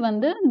 எப்படி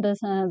வந்து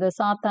இந்த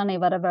சாத்தானை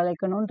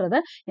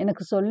வரவழைக்கணுன்றத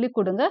எனக்கு சொல்லி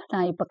கொடுங்க.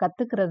 நான் இப்போ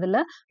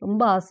கத்துக்கிறதுல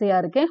ரொம்ப ஆசையா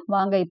இருக்கேன்.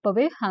 வாங்க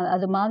இப்பவே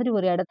அது மாதிரி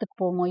ஒரு இடத்துக்கு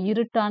போவோம்,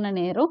 இருட்டான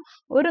நேரம்,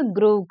 ஒரு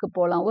குரோவுக்கு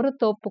போகலாம், ஒரு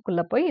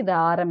தோப்புக்குள்ள போய் இதை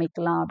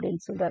ஆரம்பிக்கலாம்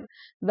அப்படின்னு சொல்றாரு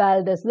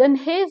Valdez. Then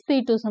haste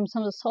thee to some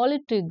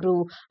solitary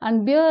grove and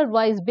bear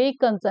wise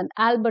Bacon's and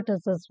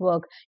Albertus's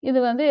work. இது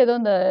வந்து ஏதோ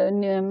இந்த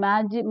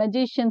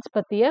magicians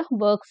பத்திய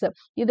ஒர்க்ஸ்,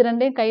 இது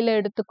ரெண்டையும் கையில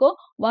எடுத்துக்கோ,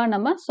 வா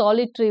நம்ம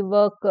சாலிட்ரி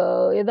ஒர்க்,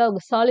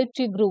 ஏதாவது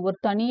சாலிட்ரி குரூவ் ஒரு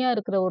தனியா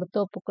இருக்கிற ஒரு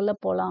தோப்புக்குள்ள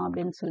போலாம்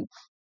அப்படின்னு சொல்லி.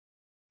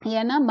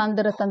 ஏன்னா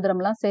மந்திர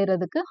தந்திரம்லாம்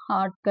செய்யறதுக்கு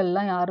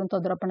ஆட்கள்லாம் யாரும்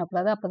தொந்தரவு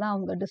பண்ணக்கூடாது, அப்பதான்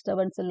அவங்க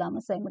டிஸ்டர்பன்ஸ்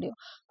இல்லாம செய்ய முடியும்.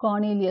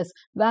 கார்னீலியஸ்,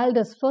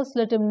 Valdez, first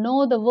let him know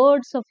the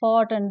words of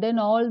art and then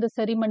all the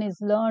ceremonies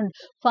learned.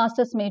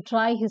 Faustus may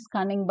try his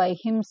cunning by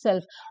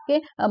himself. Okay,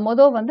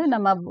 மொதல் வந்து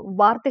நம்ம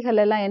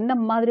வார்த்தைகள் எல்லாம் என்ன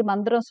மாதிரி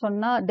மந்திரம்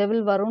சொன்னா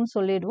டெவில் வரும்னு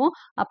சொல்லிடுவோம்,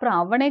 அப்புறம்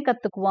அவனே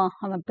கத்துக்குவான்,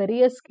 அவன்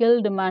பெரிய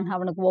ஸ்கில்டு மேன்,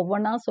 அவனுக்கு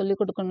ஒவ்வொன்னா சொல்லி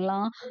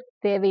கொடுக்கணும்லாம்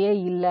தேவையே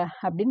இல்லை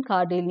அப்படின்னு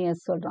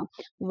கார்னீலியஸ் சொல்றான்.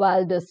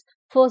 Valdez,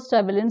 first I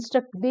will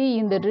instruct thee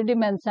in the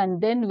rudiments and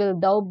then will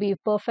thou be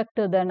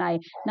perfecter than I.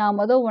 நான்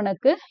முதல்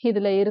உனக்கு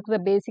இதுல இருக்கிற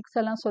பேசிக்ஸ்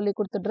எல்லாம் சொல்லி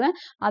கொடுத்துடுறேன்,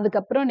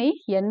 அதுக்கப்புறம் நீ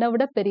என்னை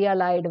விட பெரிய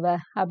ஆள் ஆயிடுவ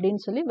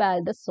அப்படின்னு சொல்லி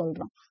வேல்டஸ்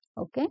சொல்றான்.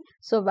 ஓகே,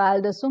 ஸோ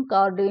வேல்டஸும்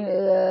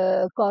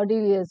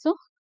கார்னீலியஸும்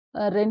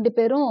ரெண்டு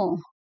பேரும்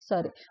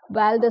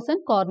வேல்டஸ்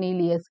அண்ட்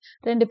கார்னீலியஸ்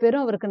ரெண்டு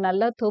பேரும் அவருக்கு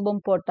நல்லா தூபம்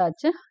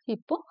போட்டாச்சு.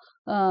 இப்போ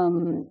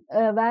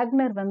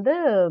வேக்னர் வந்து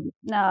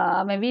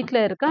அவன் வீட்டில்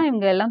இருக்கான்,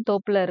 இவங்க எல்லாம்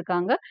தோப்புல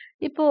இருக்காங்க.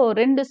 இப்போ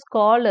ரெண்டு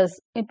ஸ்காலர்ஸ்,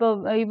 இப்போ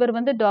இவர்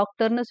வந்து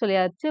டாக்டர்னு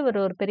சொல்லியாச்சு, இவர்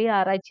ஒரு பெரிய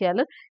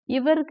ஆராய்ச்சியாளர்.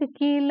 இவருக்கு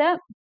கீழே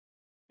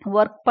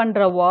ஒர்க்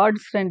பண்ற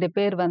வார்ட்ஸ் ரெண்டு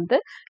பேர் வந்து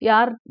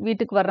யார்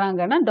வீட்டுக்கு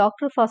வர்றாங்கன்னா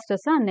டாக்டர்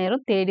ஃபாஸ்டஸ்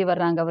அந்நேரம் தேடி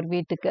வர்றாங்க அவர்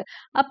வீட்டுக்கு.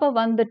 அப்போ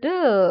வந்துட்டு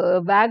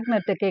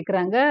வேக்னர்கிட்ட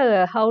கேட்குறாங்க,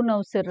 how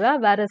now சிர்ரா,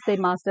 where is the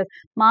master,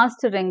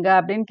 master எங்க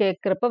அப்படின்னு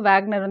கேட்குறப்ப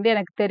வேக்னர் வந்து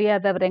எனக்கு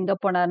தெரியாது அவர் எங்க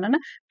போனாருன்னு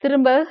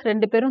திரும்ப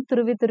ரெண்டு பேரும்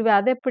துருவி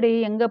அதை எப்படி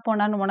எங்க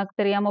போனான்னு உனக்கு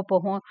தெரியாம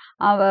போகும்,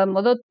 அவன்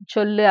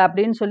சொல்லு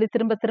அப்படின்னு சொல்லி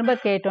திரும்ப திரும்ப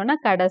கேட்டோன்னா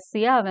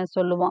கடைசியா அவன்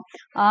சொல்லுவான்,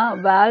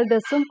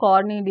 வேல்டஸும்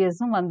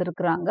கார்னீலியஸும்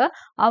வந்திருக்கிறாங்க,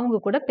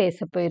 அவங்க கூட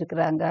பேச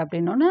போயிருக்கிறாங்க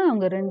அப்படின்னு.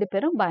 அவங்க ரெண்டு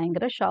பேரும்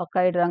பயங்கர ஷாக்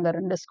ஆயிடுறாங்க,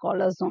 ரெண்டு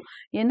ஸ்காலர்ஸும்.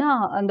 ஏன்னா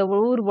அந்த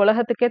ஊர்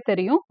உலகத்துக்கே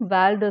தெரியும்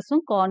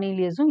வேல்டஸும்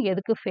கார்னீலியஸும்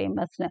எதுக்கு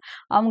ஃபேமஸ்னு.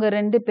 அவங்க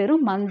ரெண்டு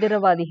பேரும்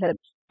மந்திரவாதிகள்,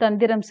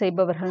 தந்திரம்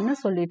செய்பவர்கள்னு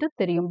சொல்லிட்டு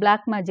தெரியும்,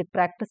 பிளாக் மேஜிக்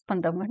ப்ராக்டிஸ்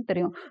பண்றவங்கன்னு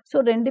தெரியும்.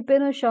 ஸோ ரெண்டு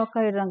பேரும் ஷாக்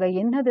ஆயிடுறாங்க,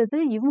 என்னது இது,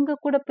 இவங்க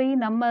கூட போய்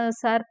நம்ம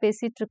சார்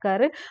பேசிட்டு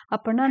இருக்காரு,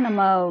 அப்படின்னா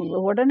நம்ம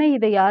உடனே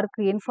இதை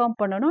யாருக்கு இன்ஃபார்ம்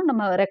பண்ணணும்,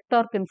 நம்ம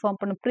ரெக்டாருக்கு இன்ஃபார்ம்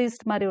பண்ணணும்,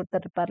 ப்ரீஸ்ட் மாதிரி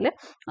ஒருத்தர் இருப்பார்ல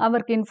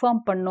அவருக்கு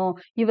இன்ஃபார்ம் பண்ணணும்,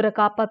 இவரை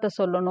காப்பாற்ற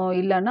சொல்லணும்,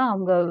 இல்லைன்னா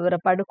அவங்க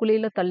இவரை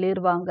படுகுழியில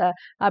தள்ளிடுவாங்க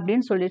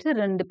அப்படின்னு சொல்லிட்டு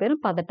ரெண்டு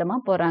பேரும் பதட்டமா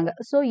போறாங்க.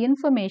 ஸோ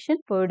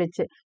இன்ஃபர்மேஷன்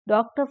போயிடுச்சு,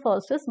 டாக்டர்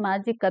ஃபாஸ்டஸ்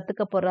மேஜிக்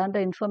கத்துக்க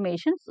போறான்ற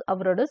இன்ஃபர்மேஷன்ஸ்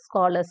அவரோட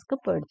ஸ்காலர்ஸ்க்கு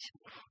போயிடுச்சு.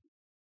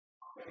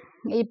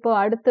 இப்போ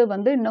அடுத்து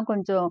வந்து இன்னும்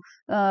கொஞ்சம்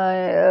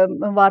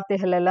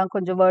வார்த்தைகள் எல்லாம்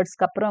கொஞ்சம்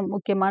வேர்ட்ஸ்க்கு அப்புறம்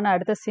முக்கியமான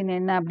அடுத்த சீன்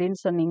என்ன அப்படின்னு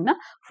சொன்னீங்கன்னா,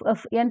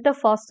 enter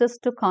Faustus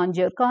to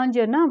கான்ஜூர்.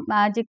 கான்ஜூர்னா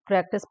magic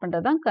practice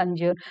பண்ணுறதான்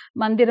கன்ஜூர்,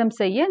 மந்திரம்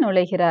செய்ய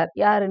நுழைகிறார்.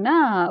 யாருன்னா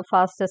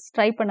ஃபாஸ்டஸ்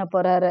ட்ரை பண்ண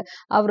போறாரு,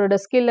 அவரோட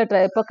ஸ்கில்லை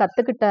இப்போ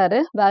கற்றுக்கிட்டாரு,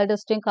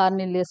 வேல்டஸ்டையும்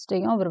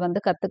கார்னீலியஸ்டையும் அவர்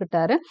வந்து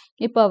கற்றுக்கிட்டாரு,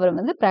 இப்போ அவர்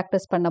வந்து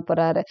ப்ராக்டிஸ் பண்ண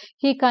போறாரு.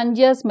 He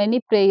கன்ஜியர்ஸ்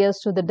many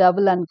prayers to the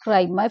devil and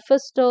கிரை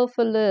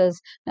மெஃபிஸ்டோஃபிலஸ்,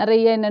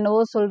 நிறைய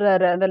என்னென்னவோ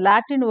சொல்றாரு, அந்த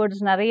லாட்டின்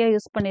வேர்ட்ஸ் நிறைய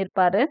யூஸ்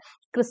பண்ணியிருப்பாரு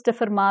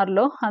கிறிஸ்டபர்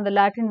மார்லோ. அந்த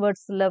லாட்டின்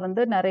வேர்ட்ஸ்ல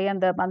வந்து நிறைய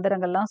அந்த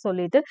மந்திரங்கள்லாம்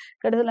சொல்லிட்டு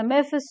கடைசியில்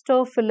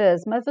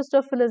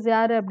மெஃபிஸ்டோஃபிலஸ்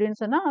யாரு அப்படின்னு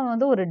சொன்னா அவன்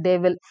வந்து ஒரு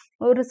டெவில்,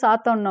 ஒரு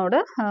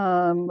சாத்தானோட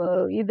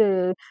இது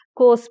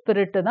கோ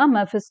ஸ்பிரிட் தான்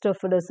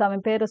மெஃபிஸ்டோஃபிலஸ்.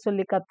 அவன் பேரை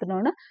சொல்லி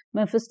கத்துனோன்னு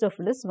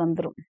மெஃபிஸ்டோஃபிலஸ்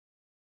வந்துடும்.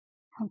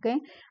 ஓகே,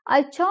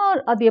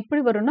 அது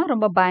எப்படி வரும்னா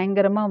ரொம்ப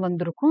பயங்கரமா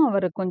வந்திருக்கும்,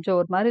 அவர் கொஞ்சம்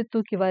ஒரு மாதிரி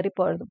தூக்கி வாரி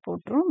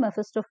போட்டுரும்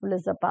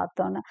மெஃபிஸ்டோஃபிலஸை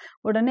பார்த்தோன்னே.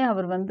 உடனே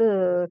அவர் வந்து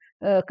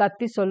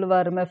கத்தி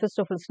சொல்லுவார்,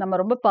 மெஃபிஸ்டோஃபிலஸ் நம்ம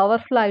ரொம்ப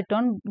பவர்ஃபுல்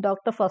ஆயிட்டோன்னு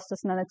டாக்டர்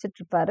ஃபாஸ்டஸ் நினைச்சிட்டு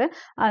இருப்பாரு,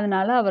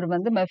 அதனால அவர்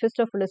வந்து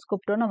மெஃபிஸ்டோஃபிலஸ்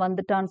கூப்பிட்டோன்னு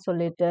வந்துட்டான்னு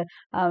சொல்லிட்டு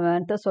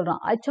அவன்கிட்ட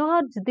சொல்றான், I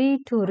charge thee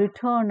to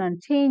return and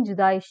change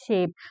thy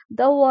shape,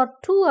 thou art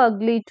too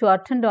ugly to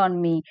attend on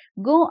me,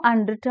 go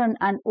and return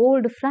an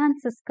old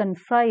Franciscan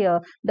friar,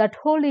 that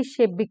holy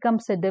shape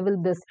becomes a devil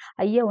this மெஃபிஸ்டோஃபிலிஸ்,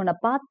 ஐயா உன்னை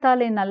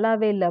பார்த்தாலே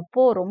நல்லாவே இல்லை,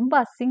 போ ரொம்ப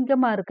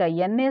அசிங்கமா இருக்க,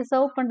 என்னைய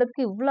சர்வ்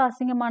பண்றதுக்கு இவ்வளோ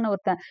அசிங்கமான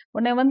ஒருத்தன்,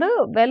 உன்னை வந்து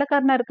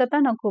வேலைக்காரனா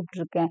இருக்கத்தான் நான்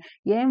கூப்பிட்டுருக்கேன்,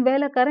 என்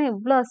வேலைக்காரன்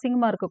இவ்வளோ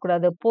அசிங்கமா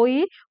இருக்கக்கூடாது, போய்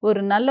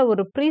ஒரு நல்ல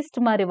ஒரு ப்ரீஸ்ட்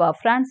மாதிரி வா,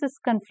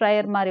 பிரான்சிஸ்கன்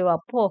ஃப்ரையர் மாதிரி வா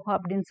போ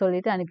அப்படின்னு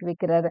சொல்லிட்டு அனுப்பி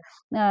வைக்கிறாரு.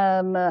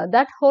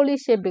 தட் ஹோலி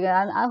ஷிப்,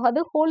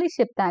 அது ஹோலி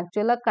ஷிப் தான்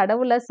ஆக்சுவலா,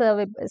 கடவுளை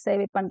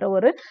சேவை பண்ற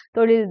ஒரு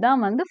தொழில்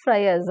தான் வந்து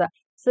ஃப்ரையர்ஸ்.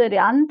 சரி,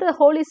 அந்த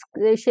ஹோலி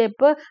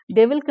ஷேப்பு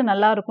டெவிலுக்கு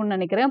நல்லா இருக்கும்னு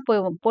நினைக்கிறேன்,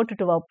 போய்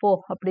போட்டுட்டு வா போ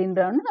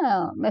அப்படின்றன்னு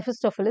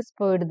மெஃபிஸ்டோஃபிலிஸ்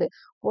போயிடுது.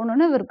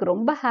 போனோன்னு இவருக்கு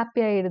ரொம்ப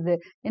ஹாப்பி ஆயிடுது.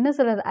 என்ன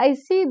சொல்றது, ஐ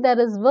see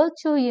there is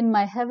virtue in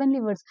my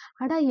heavenly words.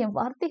 அடா என்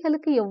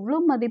வார்த்தைகளுக்கு எவ்வளோ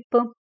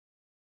மதிப்பு.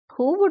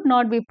 who would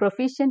not be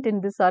proficient in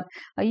this art.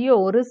 ஐயோ,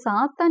 ஒரு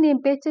சாத்தான்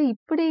என் பேச்சை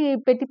இப்படி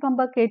பெட்டி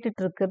பம்பா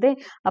கேட்டுட்டு இருக்குதே,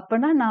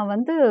 அப்பனா நான்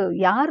வந்து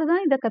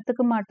யாருதான் இதை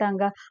கத்துக்க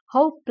மாட்டாங்க.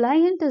 how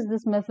pliant is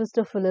this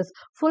Mephistopheles,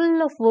 full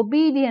of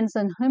obedience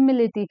and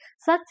humility,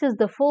 such is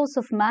the force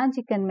of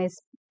magic and my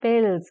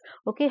spells.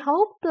 okay, how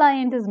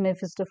pliant is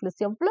Mephistopheles,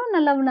 எவ்வளோ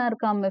நல்லவனா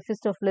இருக்கான்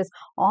மெஃபிஸ்டோஃபிலிஸ்,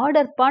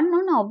 ஆர்டர்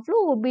பண்ணோன்னு அவ்வளோ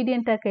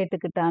ஒபீடியண்டா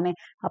கேட்டுக்கிட்டானே,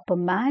 அப்போ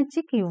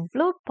மேஜிக்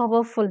இவ்வளோ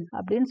பவர்ஃபுல்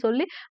அப்படின்னு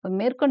சொல்லி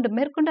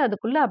மேற்கொண்டு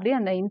அதுக்குள்ள அப்படியே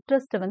அந்த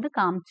இன்ட்ரெஸ்ட்டை வந்து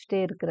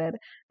காமிச்சிட்டே இருக்கிறாரு.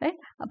 ரைட்,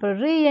 அப்புறம்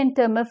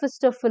ரீஎன்டர்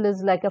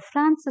மெஃபிஸ்டோஃபிலிஸ் லைக் அ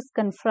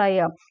பிரான்சிஸ்கன்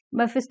ஃப்ரையர்.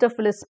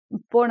 மெஃபிஸ்டோஃபிலிஸ்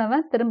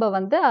போனவன் திரும்ப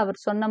வந்து அவர்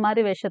சொன்ன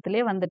மாதிரி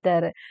வேஷத்திலே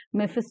வந்துட்டாரு.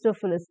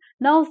 மெஃபிஸ்டோஃபிலிஸ்,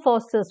 now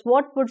Faustus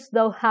what Woods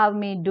thou have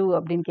me do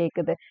அப்படின்னு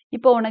கேக்குது.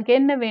 இப்போ உனக்கு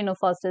என்ன வேணும்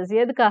ஃபாஸ்டஸ்,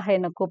 எதுக்காக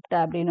என்ன கூப்பிட்ட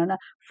அப்படின்னு.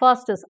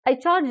 Faustus, I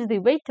charge thee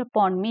wait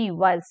upon me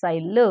whilst I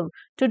live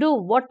to do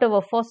whatever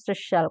Faustus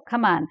shall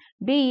command,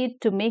 be it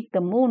to make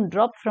the moon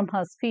drop from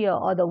her sphere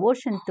or the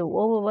ocean to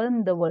overwhelm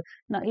the world.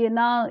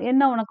 நான்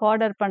என்ன உனக்கு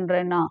order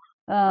பண்றேன்னா,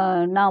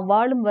 நான்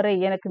வாழும் வரை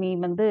எனக்கு நீ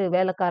வந்து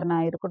வேலைக்காரனா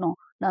இருக்கணும்,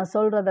 நான்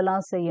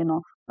சொல்றதெல்லாம்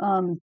செய்யணும்.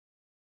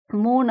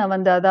 மூணை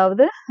வந்து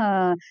அதாவது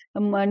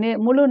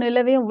முழு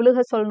நிலவையும்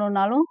விழுக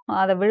சொல்லணும்னாலும்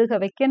அதை விழுக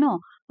வைக்கணும்,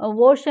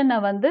 ஓஷனை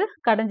வந்து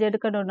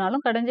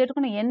கடைஞ்செடுக்கணும்னாலும்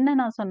கடைஞ்செடுக்கணும், என்ன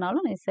நான்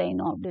சொன்னாலும் நீ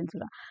செய்யணும் அப்படின்னு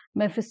சொல்றான்.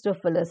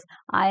 மெஃபிஸ்டோஃபிலிஸ்,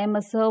 I am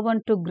a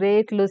servant to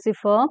great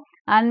Lucifer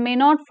and may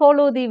not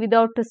follow thee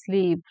without his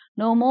leave.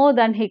 No more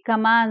than he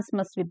commands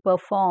must we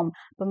perform.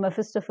 இப்போ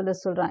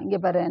மெஃபிஸ்டோஃபிலிஸ் சொல்றான், இங்க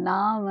பாரு,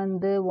 நான்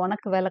வந்து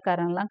உனக்கு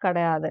வேலைக்காரன்லாம்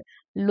கிடையாது,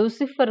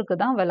 லூசிஃபருக்கு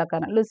தான்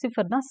வேலைக்காரன்.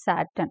 லூசிஃபர் தான்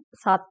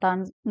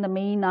சாத்தான், இந்த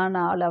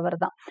மெயினான ஆள் அவர்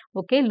தான்.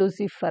 Okay,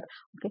 Lucifer.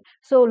 ஓகே,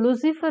 ஸோ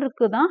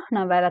லூசிஃபருக்கு தான்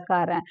நான்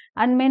வேலைக்காரன்.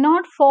 And may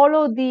not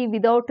follow the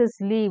without is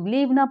leave.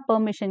 லீவ்னா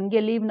permission,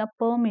 இங்கே லீவ்னா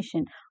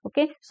பெர்மிஷன்.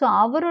 ஓகே, ஸோ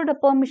அவரோட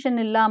பெர்மிஷன்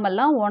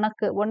இல்லாமல்லாம்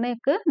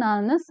உனக்கு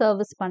நான்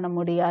சர்வீஸ் பண்ண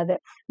முடியாது.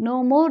 No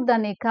more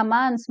than he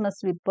commands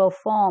must we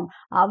perform.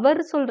 அவர்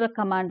சொல்ற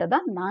கமாண்டை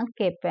தான் நான்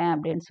கேட்பேன்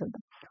அப்படின்னு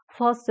சொல்றேன்.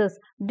 Faustus,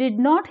 did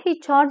not he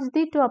charge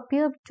thee to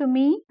appear to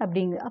me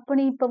அப்படிங்க. அப்ப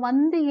நீ இப்ப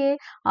வந்தியே,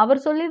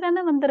 அவர் சொல்லி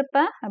தானே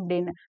வந்திருப்ப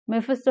அப்படின்னு.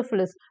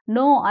 Mephistopheles,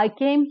 no, I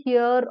came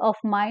here of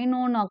mine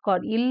own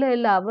accord.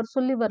 இல்ல அவர்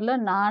சொல்லி வரல,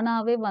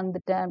 நானாவே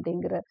வந்துட்டேன்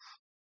அப்படிங்கிற.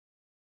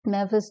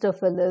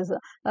 Mephistopheles,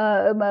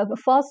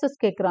 Faustus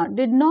கேட்கிறான்,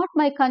 did not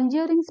my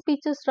conjuring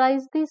speeches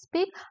rise thee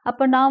speak.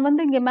 அப்ப நான்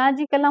வந்து இங்க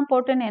மேஜிக் எல்லாம்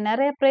போட்டேனே,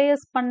 நிறைய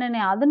பிரேயர்ஸ் பண்ணனே,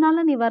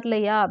 அதனால நீ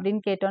வரலையா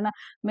அப்படின்னு கேட்டோன்னா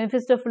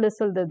Mephistopheles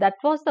சொல்லுது, that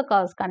was the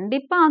cause.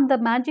 கண்டிப்பா அந்த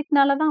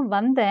மேஜிக்னால தான்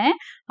வந்தேன்,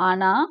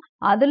 ஆனா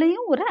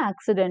அதுலயும் ஒரு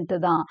ஆக்சிடென்ட்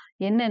தான்.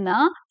 என்னன்னா,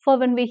 for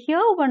when we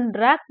hear one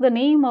drag the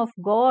name of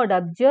God,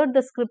 abjure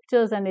the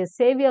scriptures and his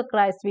savior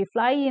Christ, we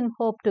fly in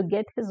hope to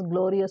get his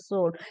glorious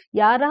soul.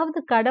 யாராவது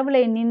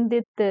கடவுளை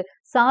நிந்தித்து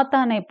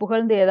சாத்தானை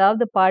புகழ்ந்து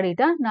ஏதாவது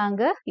பாடிட்டா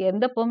நாங்க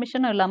எந்த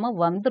பெர்மிஷனும் இல்லாம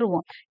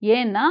வந்துருவோம்.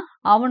 ஏன்னா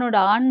அவனோட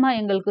ஆன்மா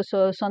எங்களுக்கு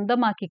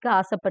சொந்தமாக்கிக்க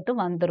ஆசைப்பட்டு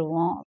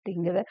வந்துருவோம்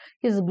அப்படிங்கிற.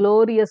 his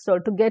glorious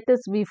soul, to get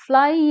his, we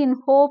fly in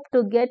hope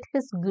to get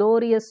his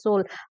glorious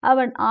soul.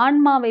 அவன்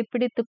ஆன்மாவை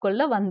பிடித்து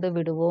கொள்ள வந்து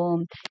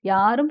விடுவோம்,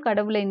 யாரும்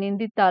கடவுளை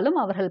நிந்தித்தாலும்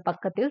அவர்கள்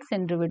பக்கத்தில்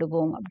சென்று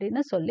விடுவோம்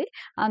அப்படின்னு சொல்லி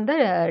அந்த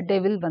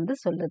டெவில் வந்து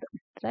சொல்லுது.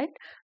 ரைட்,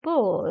 இப்போ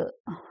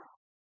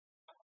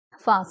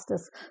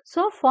Faustus.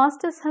 So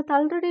Faustus had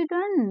already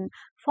done.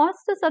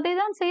 Faustus அதை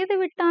தான் செய்து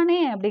விட்டானே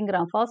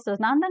அப்படிங்கிறான். Faustus,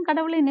 நான் தான்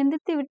கடவுளை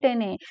நிந்தித்து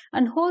விட்டேனே.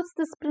 And holds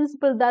this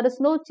principle, there is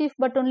no chief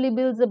but only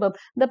Beelzebub.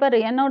 இந்த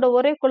பாரு, என்னோட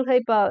ஒரே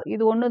கொள்கை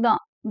இது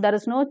ஒண்ணுதான், there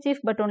is no chief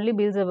but only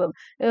Beelzebub.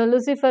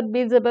 Lucifer,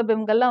 Beelzebub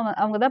இவங்கெல்லாம்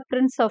அவங்க தான்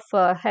prince of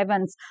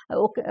heavens,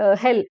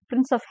 hell,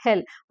 prince of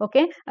hell.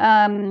 Okay,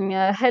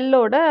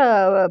 ஹெல்லோட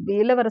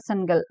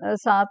இளவரசன்கள்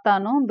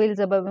சாத்தானும்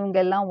Beelzebub இவங்க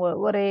எல்லாம்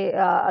ஒரே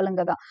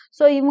ஆளுங்க தான்.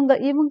 ஸோ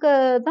இவங்க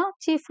தான்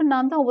சீஃப்,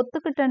 நான் தான்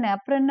ஒத்துக்கிட்டேனே,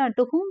 அப்புறம் என்ன.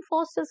 to whom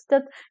Faustus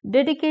doth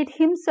dedicate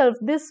himself,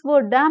 this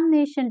word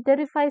damnation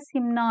terrifies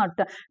him not.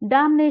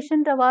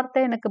 damnationன்ற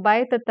வார்த்தை எனக்கு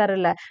பயத்தை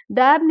தரல.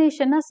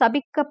 damnationனா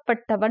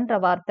சபிக்கப்பட்டவன்ற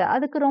வார்த்தை,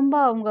 அதுக்கு ரொம்ப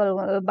அவங்க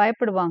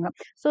பயப்படுவாங்க.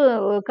 ஸோ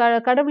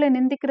கடவுளை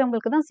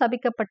நிந்திக்கிறவங்களுக்கு தான்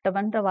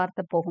சபிக்கப்பட்டவன்ற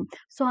வார்த்தை போகும்.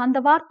 ஸோ அந்த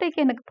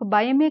வார்த்தைக்கு எனக்கு இப்போ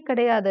பயமே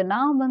கிடையாது.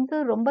 நான் வந்து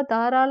ரொம்ப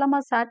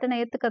தாராளமா சாட்டனை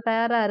ஏத்துக்க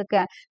தயாரா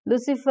இருக்கேன்.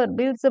 லூசிஃபர்,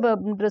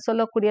 பீல்செபூப் என்று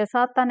சொல்லக்கூடிய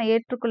சாத்தானை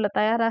ஏற்றுக்கொள்ள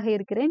தயாராக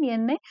இருக்கிறேன்.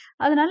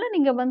 அதனால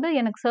நீங்க வந்து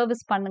எனக்கு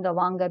சர்வீஸ் பண்ணுங்க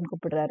வாங்கன்னு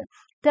கூப்பிடுறாரு.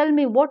 Tell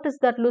me what is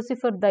that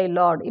Lucifer Thai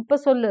Lord. இப்ப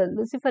சொல்லு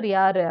லூசிஃபர்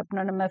யாரு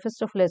அப்படின்னா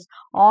மெஃபிஸ்டோஃபெலிஸ்,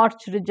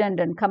 arch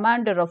ரிஜெண்டன்ட்,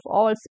 commander of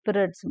all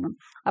spirits.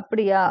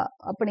 அப்படியா,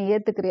 அப்படி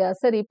ஏத்துக்கிறியா?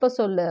 சரி இப்ப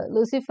சொல்லு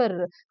லூசிஃபர்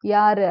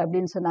யாரு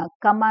அப்படின்னு சொன்னா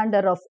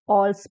கமாண்டர் ஆஃப்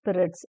ஆல்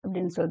ஸ்பிரிட்ஸ்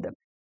அப்படின்னு சொல்லுது.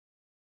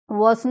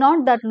 Was not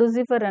that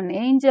Lucifer an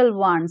angel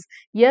once?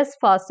 Yes,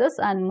 Faustus,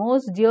 and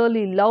most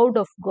dearly loved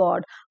of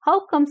God. How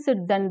comes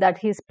it then that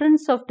he is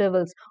prince of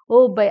devils?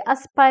 Oh, by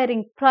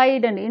aspiring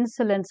pride and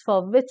insolence, for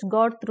which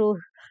God threw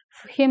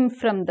him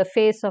from the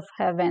face of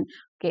heaven.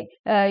 Okay,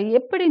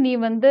 எப்படி நீ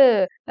வந்து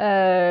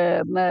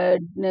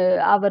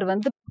அவர்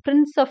வந்து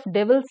Prince of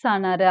devil's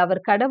ஆனாரு, அவர்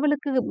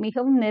கடவுளுக்கு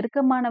மிகவும்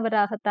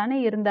நெருக்கமானவராகத்தானே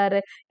இருந்தாரு,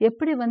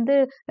 எப்படி வந்து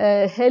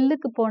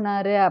ஹெல்லுக்கு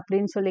போனாரு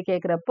அப்படின்னு சொல்லி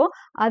கேட்குறப்போ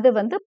அது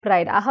வந்து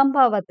ப்ரைட்,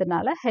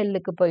 அகம்பாவத்தினால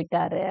ஹெல்லுக்கு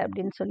போயிட்டாரு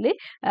அப்படின்னு சொல்லி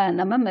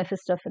நம்ம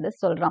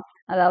மெஃபிஸ்டோஃபெலிஸ் சொல்றோம்.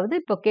 அதாவது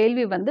இப்போ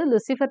கேள்வி வந்து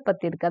லூசிஃபர்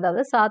பத்தி இருக்கு,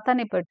 அதாவது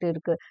சாத்தானை பற்றி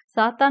இருக்கு.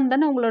 சாத்தான்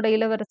தானே உங்களோட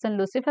இளவரசன்,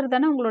 லூசிஃபர்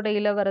தானே உங்களோட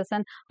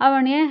இளவரசன்,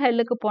 அவன் ஏன்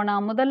ஹெல்லுக்கு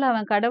போனான்? முதல்ல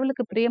அவன்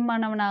கடவுளுக்கு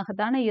பிரியமானவனாக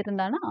தானே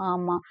இருந்தானா?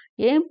 ஆமா.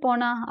 ஏன்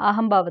போனா?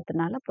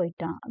 அகம்பாவத்தினால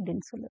போயிட்டான்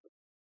அப்படின்னு சொல்லுது.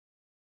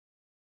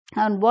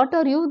 And what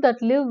are you that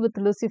live with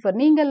Lucifer?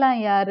 நீங்கெல்லாம்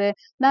யாரு?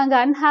 நாங்க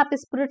unhappy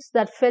spirits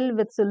that fell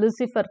with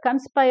Lucifer,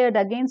 conspired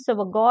against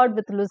our God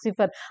with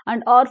Lucifer,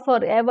 and are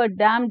forever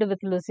damned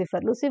with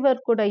Lucifer. Lucifer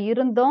கூட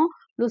இருந்தோம்,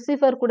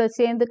 லூசிஃபர் கூட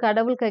சேர்ந்து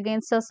கடவுளுக்கு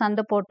அகேன்ஸ்டா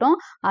சண்டை போட்டோம்,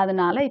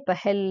 அதனால இப்ப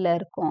ஹெல்ல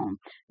இருக்கோம்.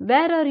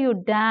 Where are you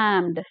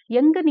டேம்ட்?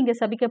 எங்க நீங்க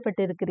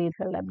சபிக்கப்பட்டு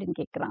இருக்கிறீர்கள் அப்படின்னு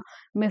கேட்கிறான்.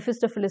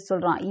 மெஃபிஸ்டோஃபெலிஸ்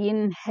சொல்றான்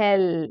இன்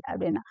ஹெல்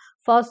அப்படின்னா.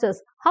 Faustus,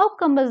 how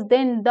comes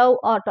then thou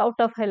art out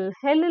of hell?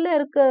 ஹெல்ல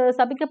இருக்க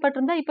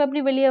சபிக்கப்பட்டிருந்தா இப்ப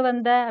எப்படி வெளியே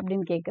வந்த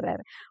அப்படின்னு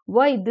கேட்கிறாரு.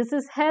 Why this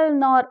is hell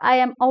nor I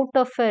am out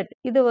of it.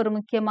 இது ஒரு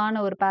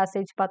முக்கியமான ஒரு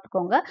பேசேஜ்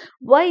பார்த்துக்கோங்க.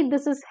 Why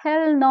this is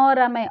hell nor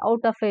am I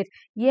out of it.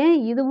 ஏன்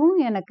இதுவும்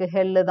எனக்கு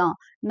ஹெல்லு தான்,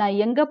 நான்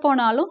எங்க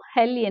போனாலும்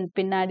ஹெல் என்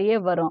பின்னாடியே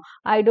வரும்.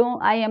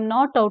 I am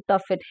not out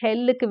of it.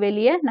 ஹெல்லுக்கு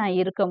வெளியே நான்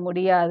இருக்க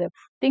முடியாது.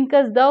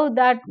 Thinkest thou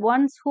that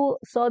once who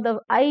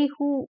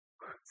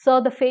saw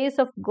the face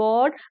of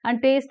God and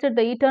tasted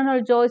the eternal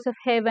joys of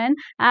heaven,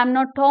 am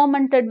not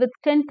tormented with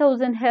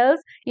 10,000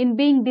 hells in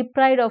being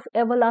deprived of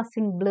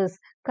everlasting bliss.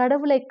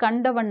 கடவுளை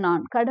கண்டவன்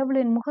நான்,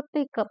 கடவுளின்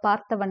முகத்தை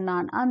பார்த்தவன்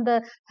நான், அந்த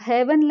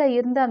ஹெவன்ல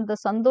இருந்த அந்த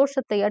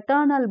சந்தோஷத்தை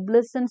எட்டர்னல்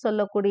பிளிஸ்ன்னு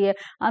சொல்லக்கூடிய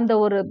அந்த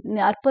ஒரு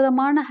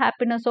அற்புதமான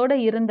ஹாப்பினஸோட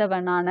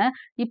இருந்தவன் நான்.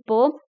 இப்போ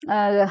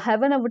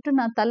ஹெவனை விட்டு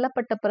நான்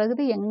தள்ளப்பட்ட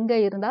பிறகு எங்க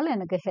இருந்தாலும்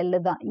எனக்கு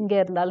ஹெல்லு தான், இங்க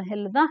இருந்தாலும்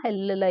ஹெல்லு தான்,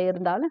 ஹெல்லுல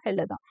இருந்தாலும்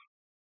ஹெல்லு தான்.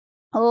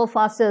 Oh,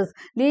 Faustus,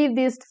 leave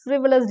these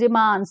frivolous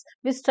demands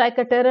which strike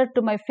a terror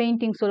to my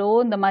fainting soul. ஓ,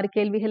 இந்த மாதிரி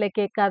கேள்விகளை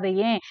கேட்காத,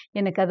 ஏன்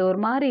எனக்கு அது ஒரு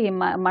மாதிரி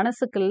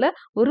மனசுக்குள்ள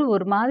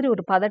ஒரு மாதிரி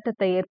ஒரு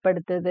பதட்டத்தை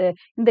ஏற்படுத்துது,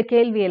 இந்த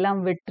கேள்வியெல்லாம்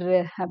விட்டுரு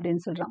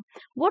அப்படின்னு சொல்றான்.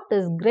 What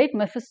is great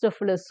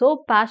Mephistopheles so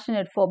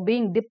passionate for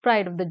being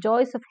deprived of the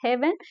joys of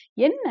heaven?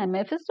 என்ன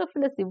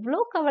மெஃபிஸ்டோஃபெலிஸ்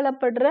இவ்வளோ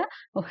கவலைப்படுற,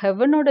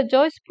 ஹெவனோட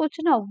ஜாய்ஸ்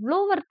போச்சுன்னா அவ்வளோ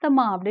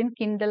வருத்தமா அப்படின்னு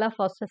கிண்டலா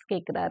ஃபாஸ்டஸ்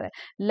கேட்கிறாரு.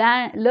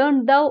 Learn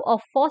thou of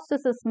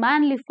Faustus's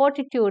manly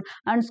fortitude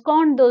and scorn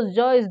those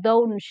joys thou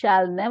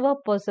shall never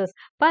possess.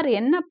 பார்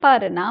என்ன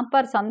பாரு, நான்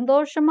பார்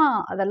சந்தோஷமா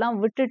அதெல்லாம்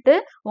விட்டுட்டு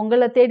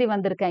உங்களை தேடி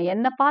வந்திருக்கேன்,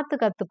 என்ன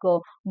பார்த்து கத்துக்கோ.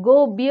 Go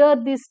bear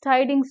these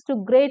tidings to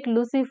great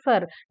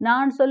Lucifer.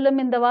 நான்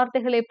சொல்லும் இந்த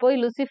வார்த்தைகளை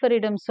போய்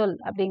லூசிஃபரிடம் சொல்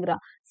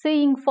அப்படிங்கிறான்.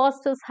 Seeing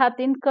Faustus hath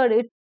incurred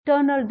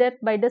eternal death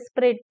by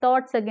desperate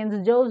thoughts against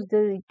Jove's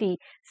deity,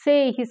 say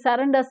he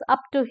surrenders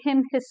up to him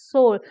his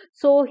soul,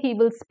 so he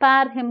will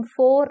spare him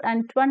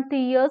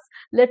 24 years,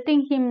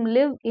 letting him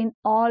live in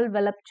all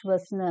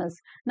voluptuousness.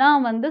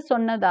 நான் வந்து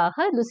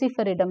சொன்னதாக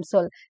லூசிஃபரிடம்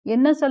சொல்.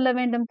 என்ன சொல்ல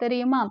வேண்டும்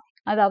தெரியுமா?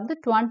 அதாவது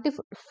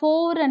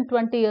 24 and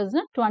 20 years,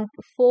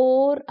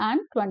 24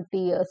 and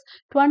 20 years,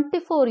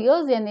 24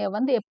 years என்னைய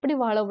வந்து எப்படி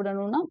வாழ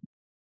விடணும்னா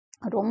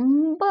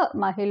ரொம்ப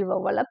மகிழ்வு,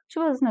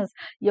 வலப்சுவஸ்னஸ்,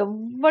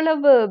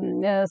 எவ்வளவு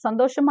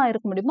சந்தோஷமா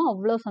இருக்க முடியுமோ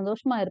அவ்வளோ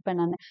சந்தோஷமா இருப்பேன்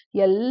நான்.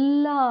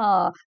 எல்லா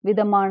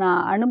விதமான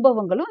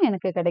அனுபவங்களும்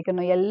எனக்கு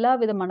கிடைக்கணும், எல்லா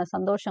விதமான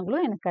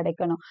சந்தோஷங்களும் எனக்கு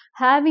கிடைக்கணும்.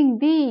 Having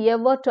the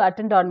ever to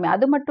attend on me.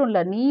 அது மட்டும்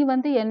இல்லை, நீ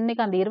வந்து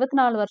என்னைக்கு அந்த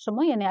 24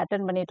 வருஷமும் என்னை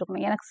அட்டெண்ட் பண்ணிட்டு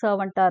இருக்கணும், எனக்கு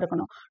சர்வெண்டா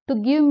இருக்கணும். To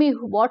give me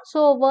watts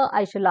over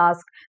I shall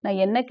ask.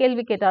 நான் என்ன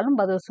கேள்வி கேட்டாலும்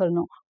பதில்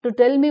சொல்லணும். To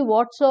tell me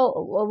watts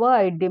over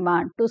I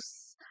demand. To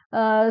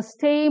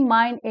slay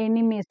mine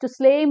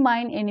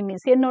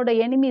enemies. என்னோட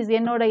எனிமீஸ்,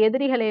 என்னோட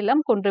எதிரிகளை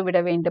எல்லாம் கொன்றுவிட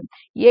வேண்டும்.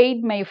 aid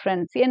my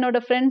friends. என்னோட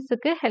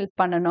ஃப்ரெண்ட்ஸுக்கு ஹெல்ப்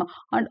பண்ணணும்.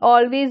 and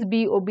always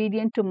be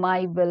obedient to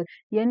my will.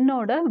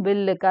 என்னோட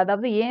வில்லுக்கு,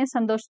 அதாவது ஏன்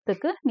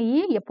சந்தோஷத்துக்கு நீ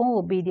எப்பவும்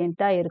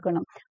ஒபீடியண்டா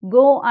இருக்கணும்.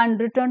 go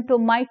and return to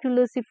mighty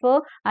Lucifer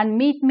and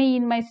meet me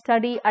in my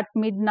study at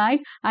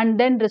midnight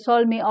and then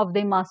resolve me of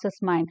thy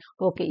master's mind.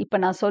 Okay, இப்போ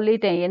நான்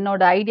சொல்லிட்டேன்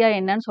என்னோட ஐடியா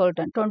என்னன்னு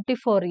சொல்லிட்டேன்.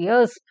 24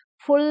 years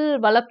ஃபுல்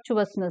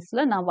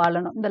வலப்சுவஸ்னஸ்ல நான்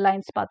வாழணும். இந்த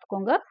லைன்ஸ்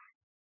பார்த்துக்கோங்க.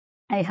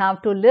 I have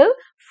to live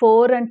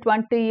 4 and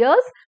 20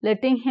 years,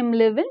 letting him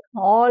live in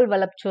all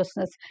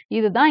voluptuousness.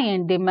 இதுதான்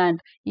என்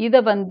டிமாண்ட்.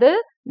 இதை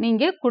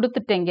நீங்க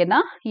கொடுத்துட்டீங்கன்னா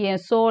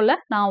என் சோலை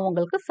நான்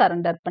உங்களுக்கு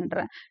சரண்டர்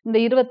பண்றேன். இந்த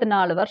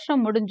 24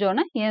 வருஷம்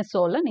முடிஞ்சோன்னே என்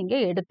சோலை நீங்க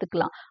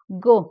எடுத்துக்கலாம்.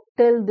 கோ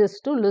டெல் திஸ்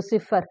டு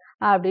லூசிஃபர்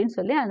அப்படின்னு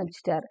சொல்லி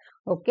அனுப்பிச்சிட்டாரு.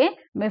 ஓகே,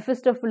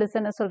 மெஃபிஸ்டோஃபிலிஸ்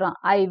என்ன சொல்றான்?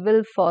 I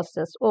will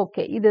Faustus.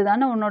 ஓகே,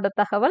 இதுதானே உன்னோட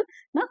தகவல்,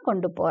 நான்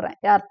கொண்டு போறேன்.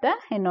 யார்கிட்ட?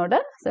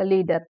 என்னோட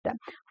லீடர்கிட்ட.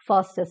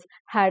 Faustus,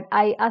 had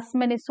I as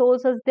many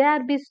souls as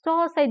there be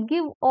stars, I'd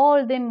give all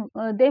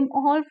them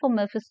all for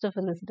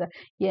Mephistopheles.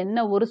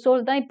 என்ன ஒரு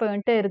சோல் தான் இப்போ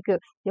என்கிட்ட இருக்கு.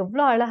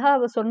 எவ்வளோ அழகா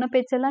அவ சொன்ன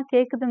பேச்செல்லாம்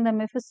கேட்குது இந்த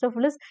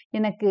மெஃபிஸ்டோஃபிலிஸ்.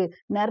 எனக்கு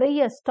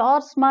நிறைய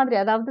ஸ்டார்ஸ் மாதிரி,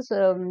 அதாவது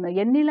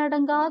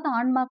எண்ணிலடங்காத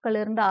ஆன்மாக்கள்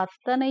இருந்த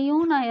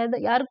அத்தனையும் நான்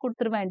யாருக்கு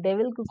கொடுத்துருவேன்?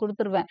 டெவிலுக்கு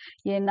கொடுத்துருவேன்.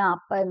 ஏன்னா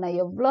அப்ப நான்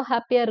எவ்வளோ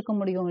ஹாப்பியா இருக்க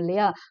முடியும்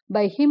இல்லையா?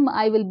 By him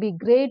I will be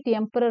great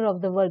emperor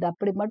of the world.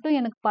 அப்படி மட்டும்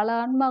எனக்கு பல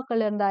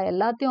ஆன்மாக்கள் இருந்தா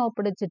எல்லாத்தையும்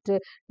ஒப்படைச்சிட்டு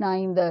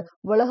நான் இந்த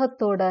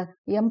உலகத்தோட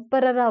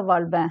எம்பரரா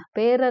வாழ்வேன்,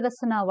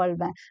 பேரரசனா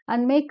வாழ்வேன்.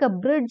 And make a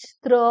bridge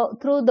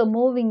through the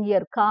moving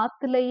year.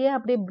 காத்துலயே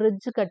அப்படியே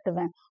பிரிட்ஜ்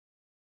கட்டுவேன்.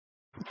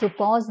 to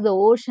pass the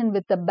ocean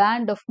with a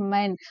band of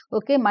men.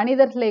 Okay,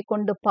 மனிதர்களை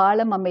கொண்டு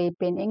பாலம்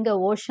அமைப்பேன். எங்க?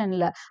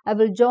 ஓஷன்ல. I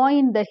will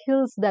join the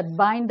hills that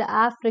bind the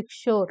Afric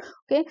shore.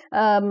 Okay,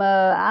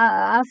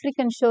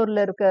 African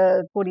ஷோர்ல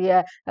இருக்கக்கூடிய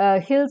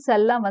hills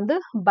எல்லாம்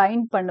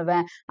find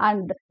பண்ணுவேன்.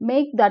 And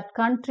make that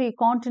country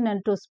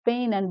continent to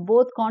Spain and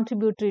both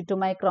contributory to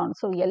my crown.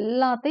 So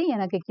எல்லாத்தையும்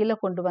எனக்கு கீழே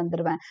கொண்டு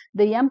வந்துருவேன்.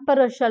 தி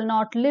emperor shawl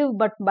not live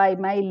but by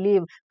my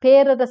leave.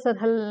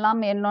 பேரரசர்கள்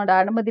எல்லாம் என்னோட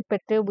அனுமதி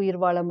பெற்றே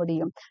உயிர் வாழ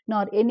முடியும்.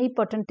 nor any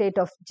potentate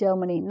of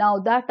Germany. Now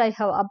that I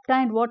have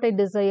obtained what I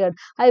desired,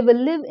 I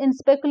will live in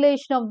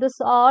speculation of this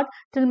art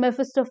till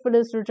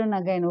Mephistopheles return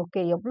again.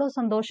 Okay, எவ்வளோ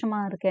சந்தோஷமா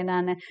இருக்கேன்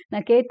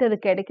நான் கேட்டது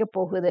கிடைக்க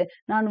போகுது.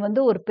 நான்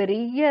ஒரு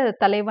பெரிய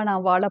தலைவனா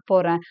வாழ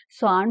போறேன்.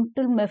 ஸோ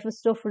until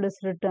Mephistopheles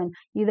return,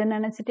 இதை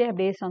நினைச்சிட்டே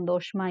அப்படியே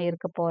சந்தோஷமா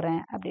இருக்க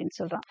போறேன் அப்படின்னு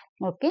சொல்றான்.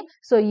 ஓகே,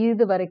 ஸோ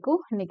இது வரைக்கும்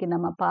இன்னைக்கு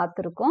நம்ம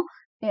பார்த்துருக்கோம்.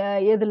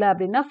 எதுல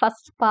அப்படின்னா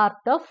ஃபர்ஸ்ட்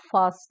பார்ட் ஆஃப்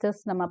ஃபாஸ்டஸ்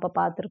நம்ம அப்போ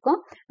பார்த்துருக்கோம்.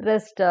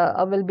 Rest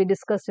will be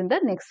discuss in the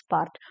next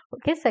part.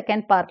 Okay,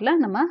 second பார்ட்ல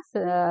நம்ம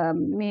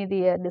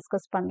மீதியை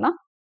டிஸ்கஸ் பண்ணலாம்.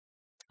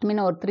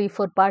 மீன் ஒரு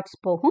 3-4 பார்ட்ஸ்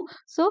போகும்.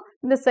 ஸோ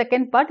இந்த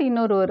செகண்ட் பார்ட்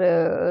இன்னொரு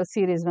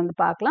சீரீஸ்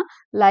பார்க்கலாம்.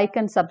 Like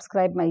and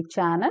subscribe my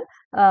channel.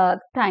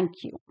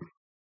 Thank you.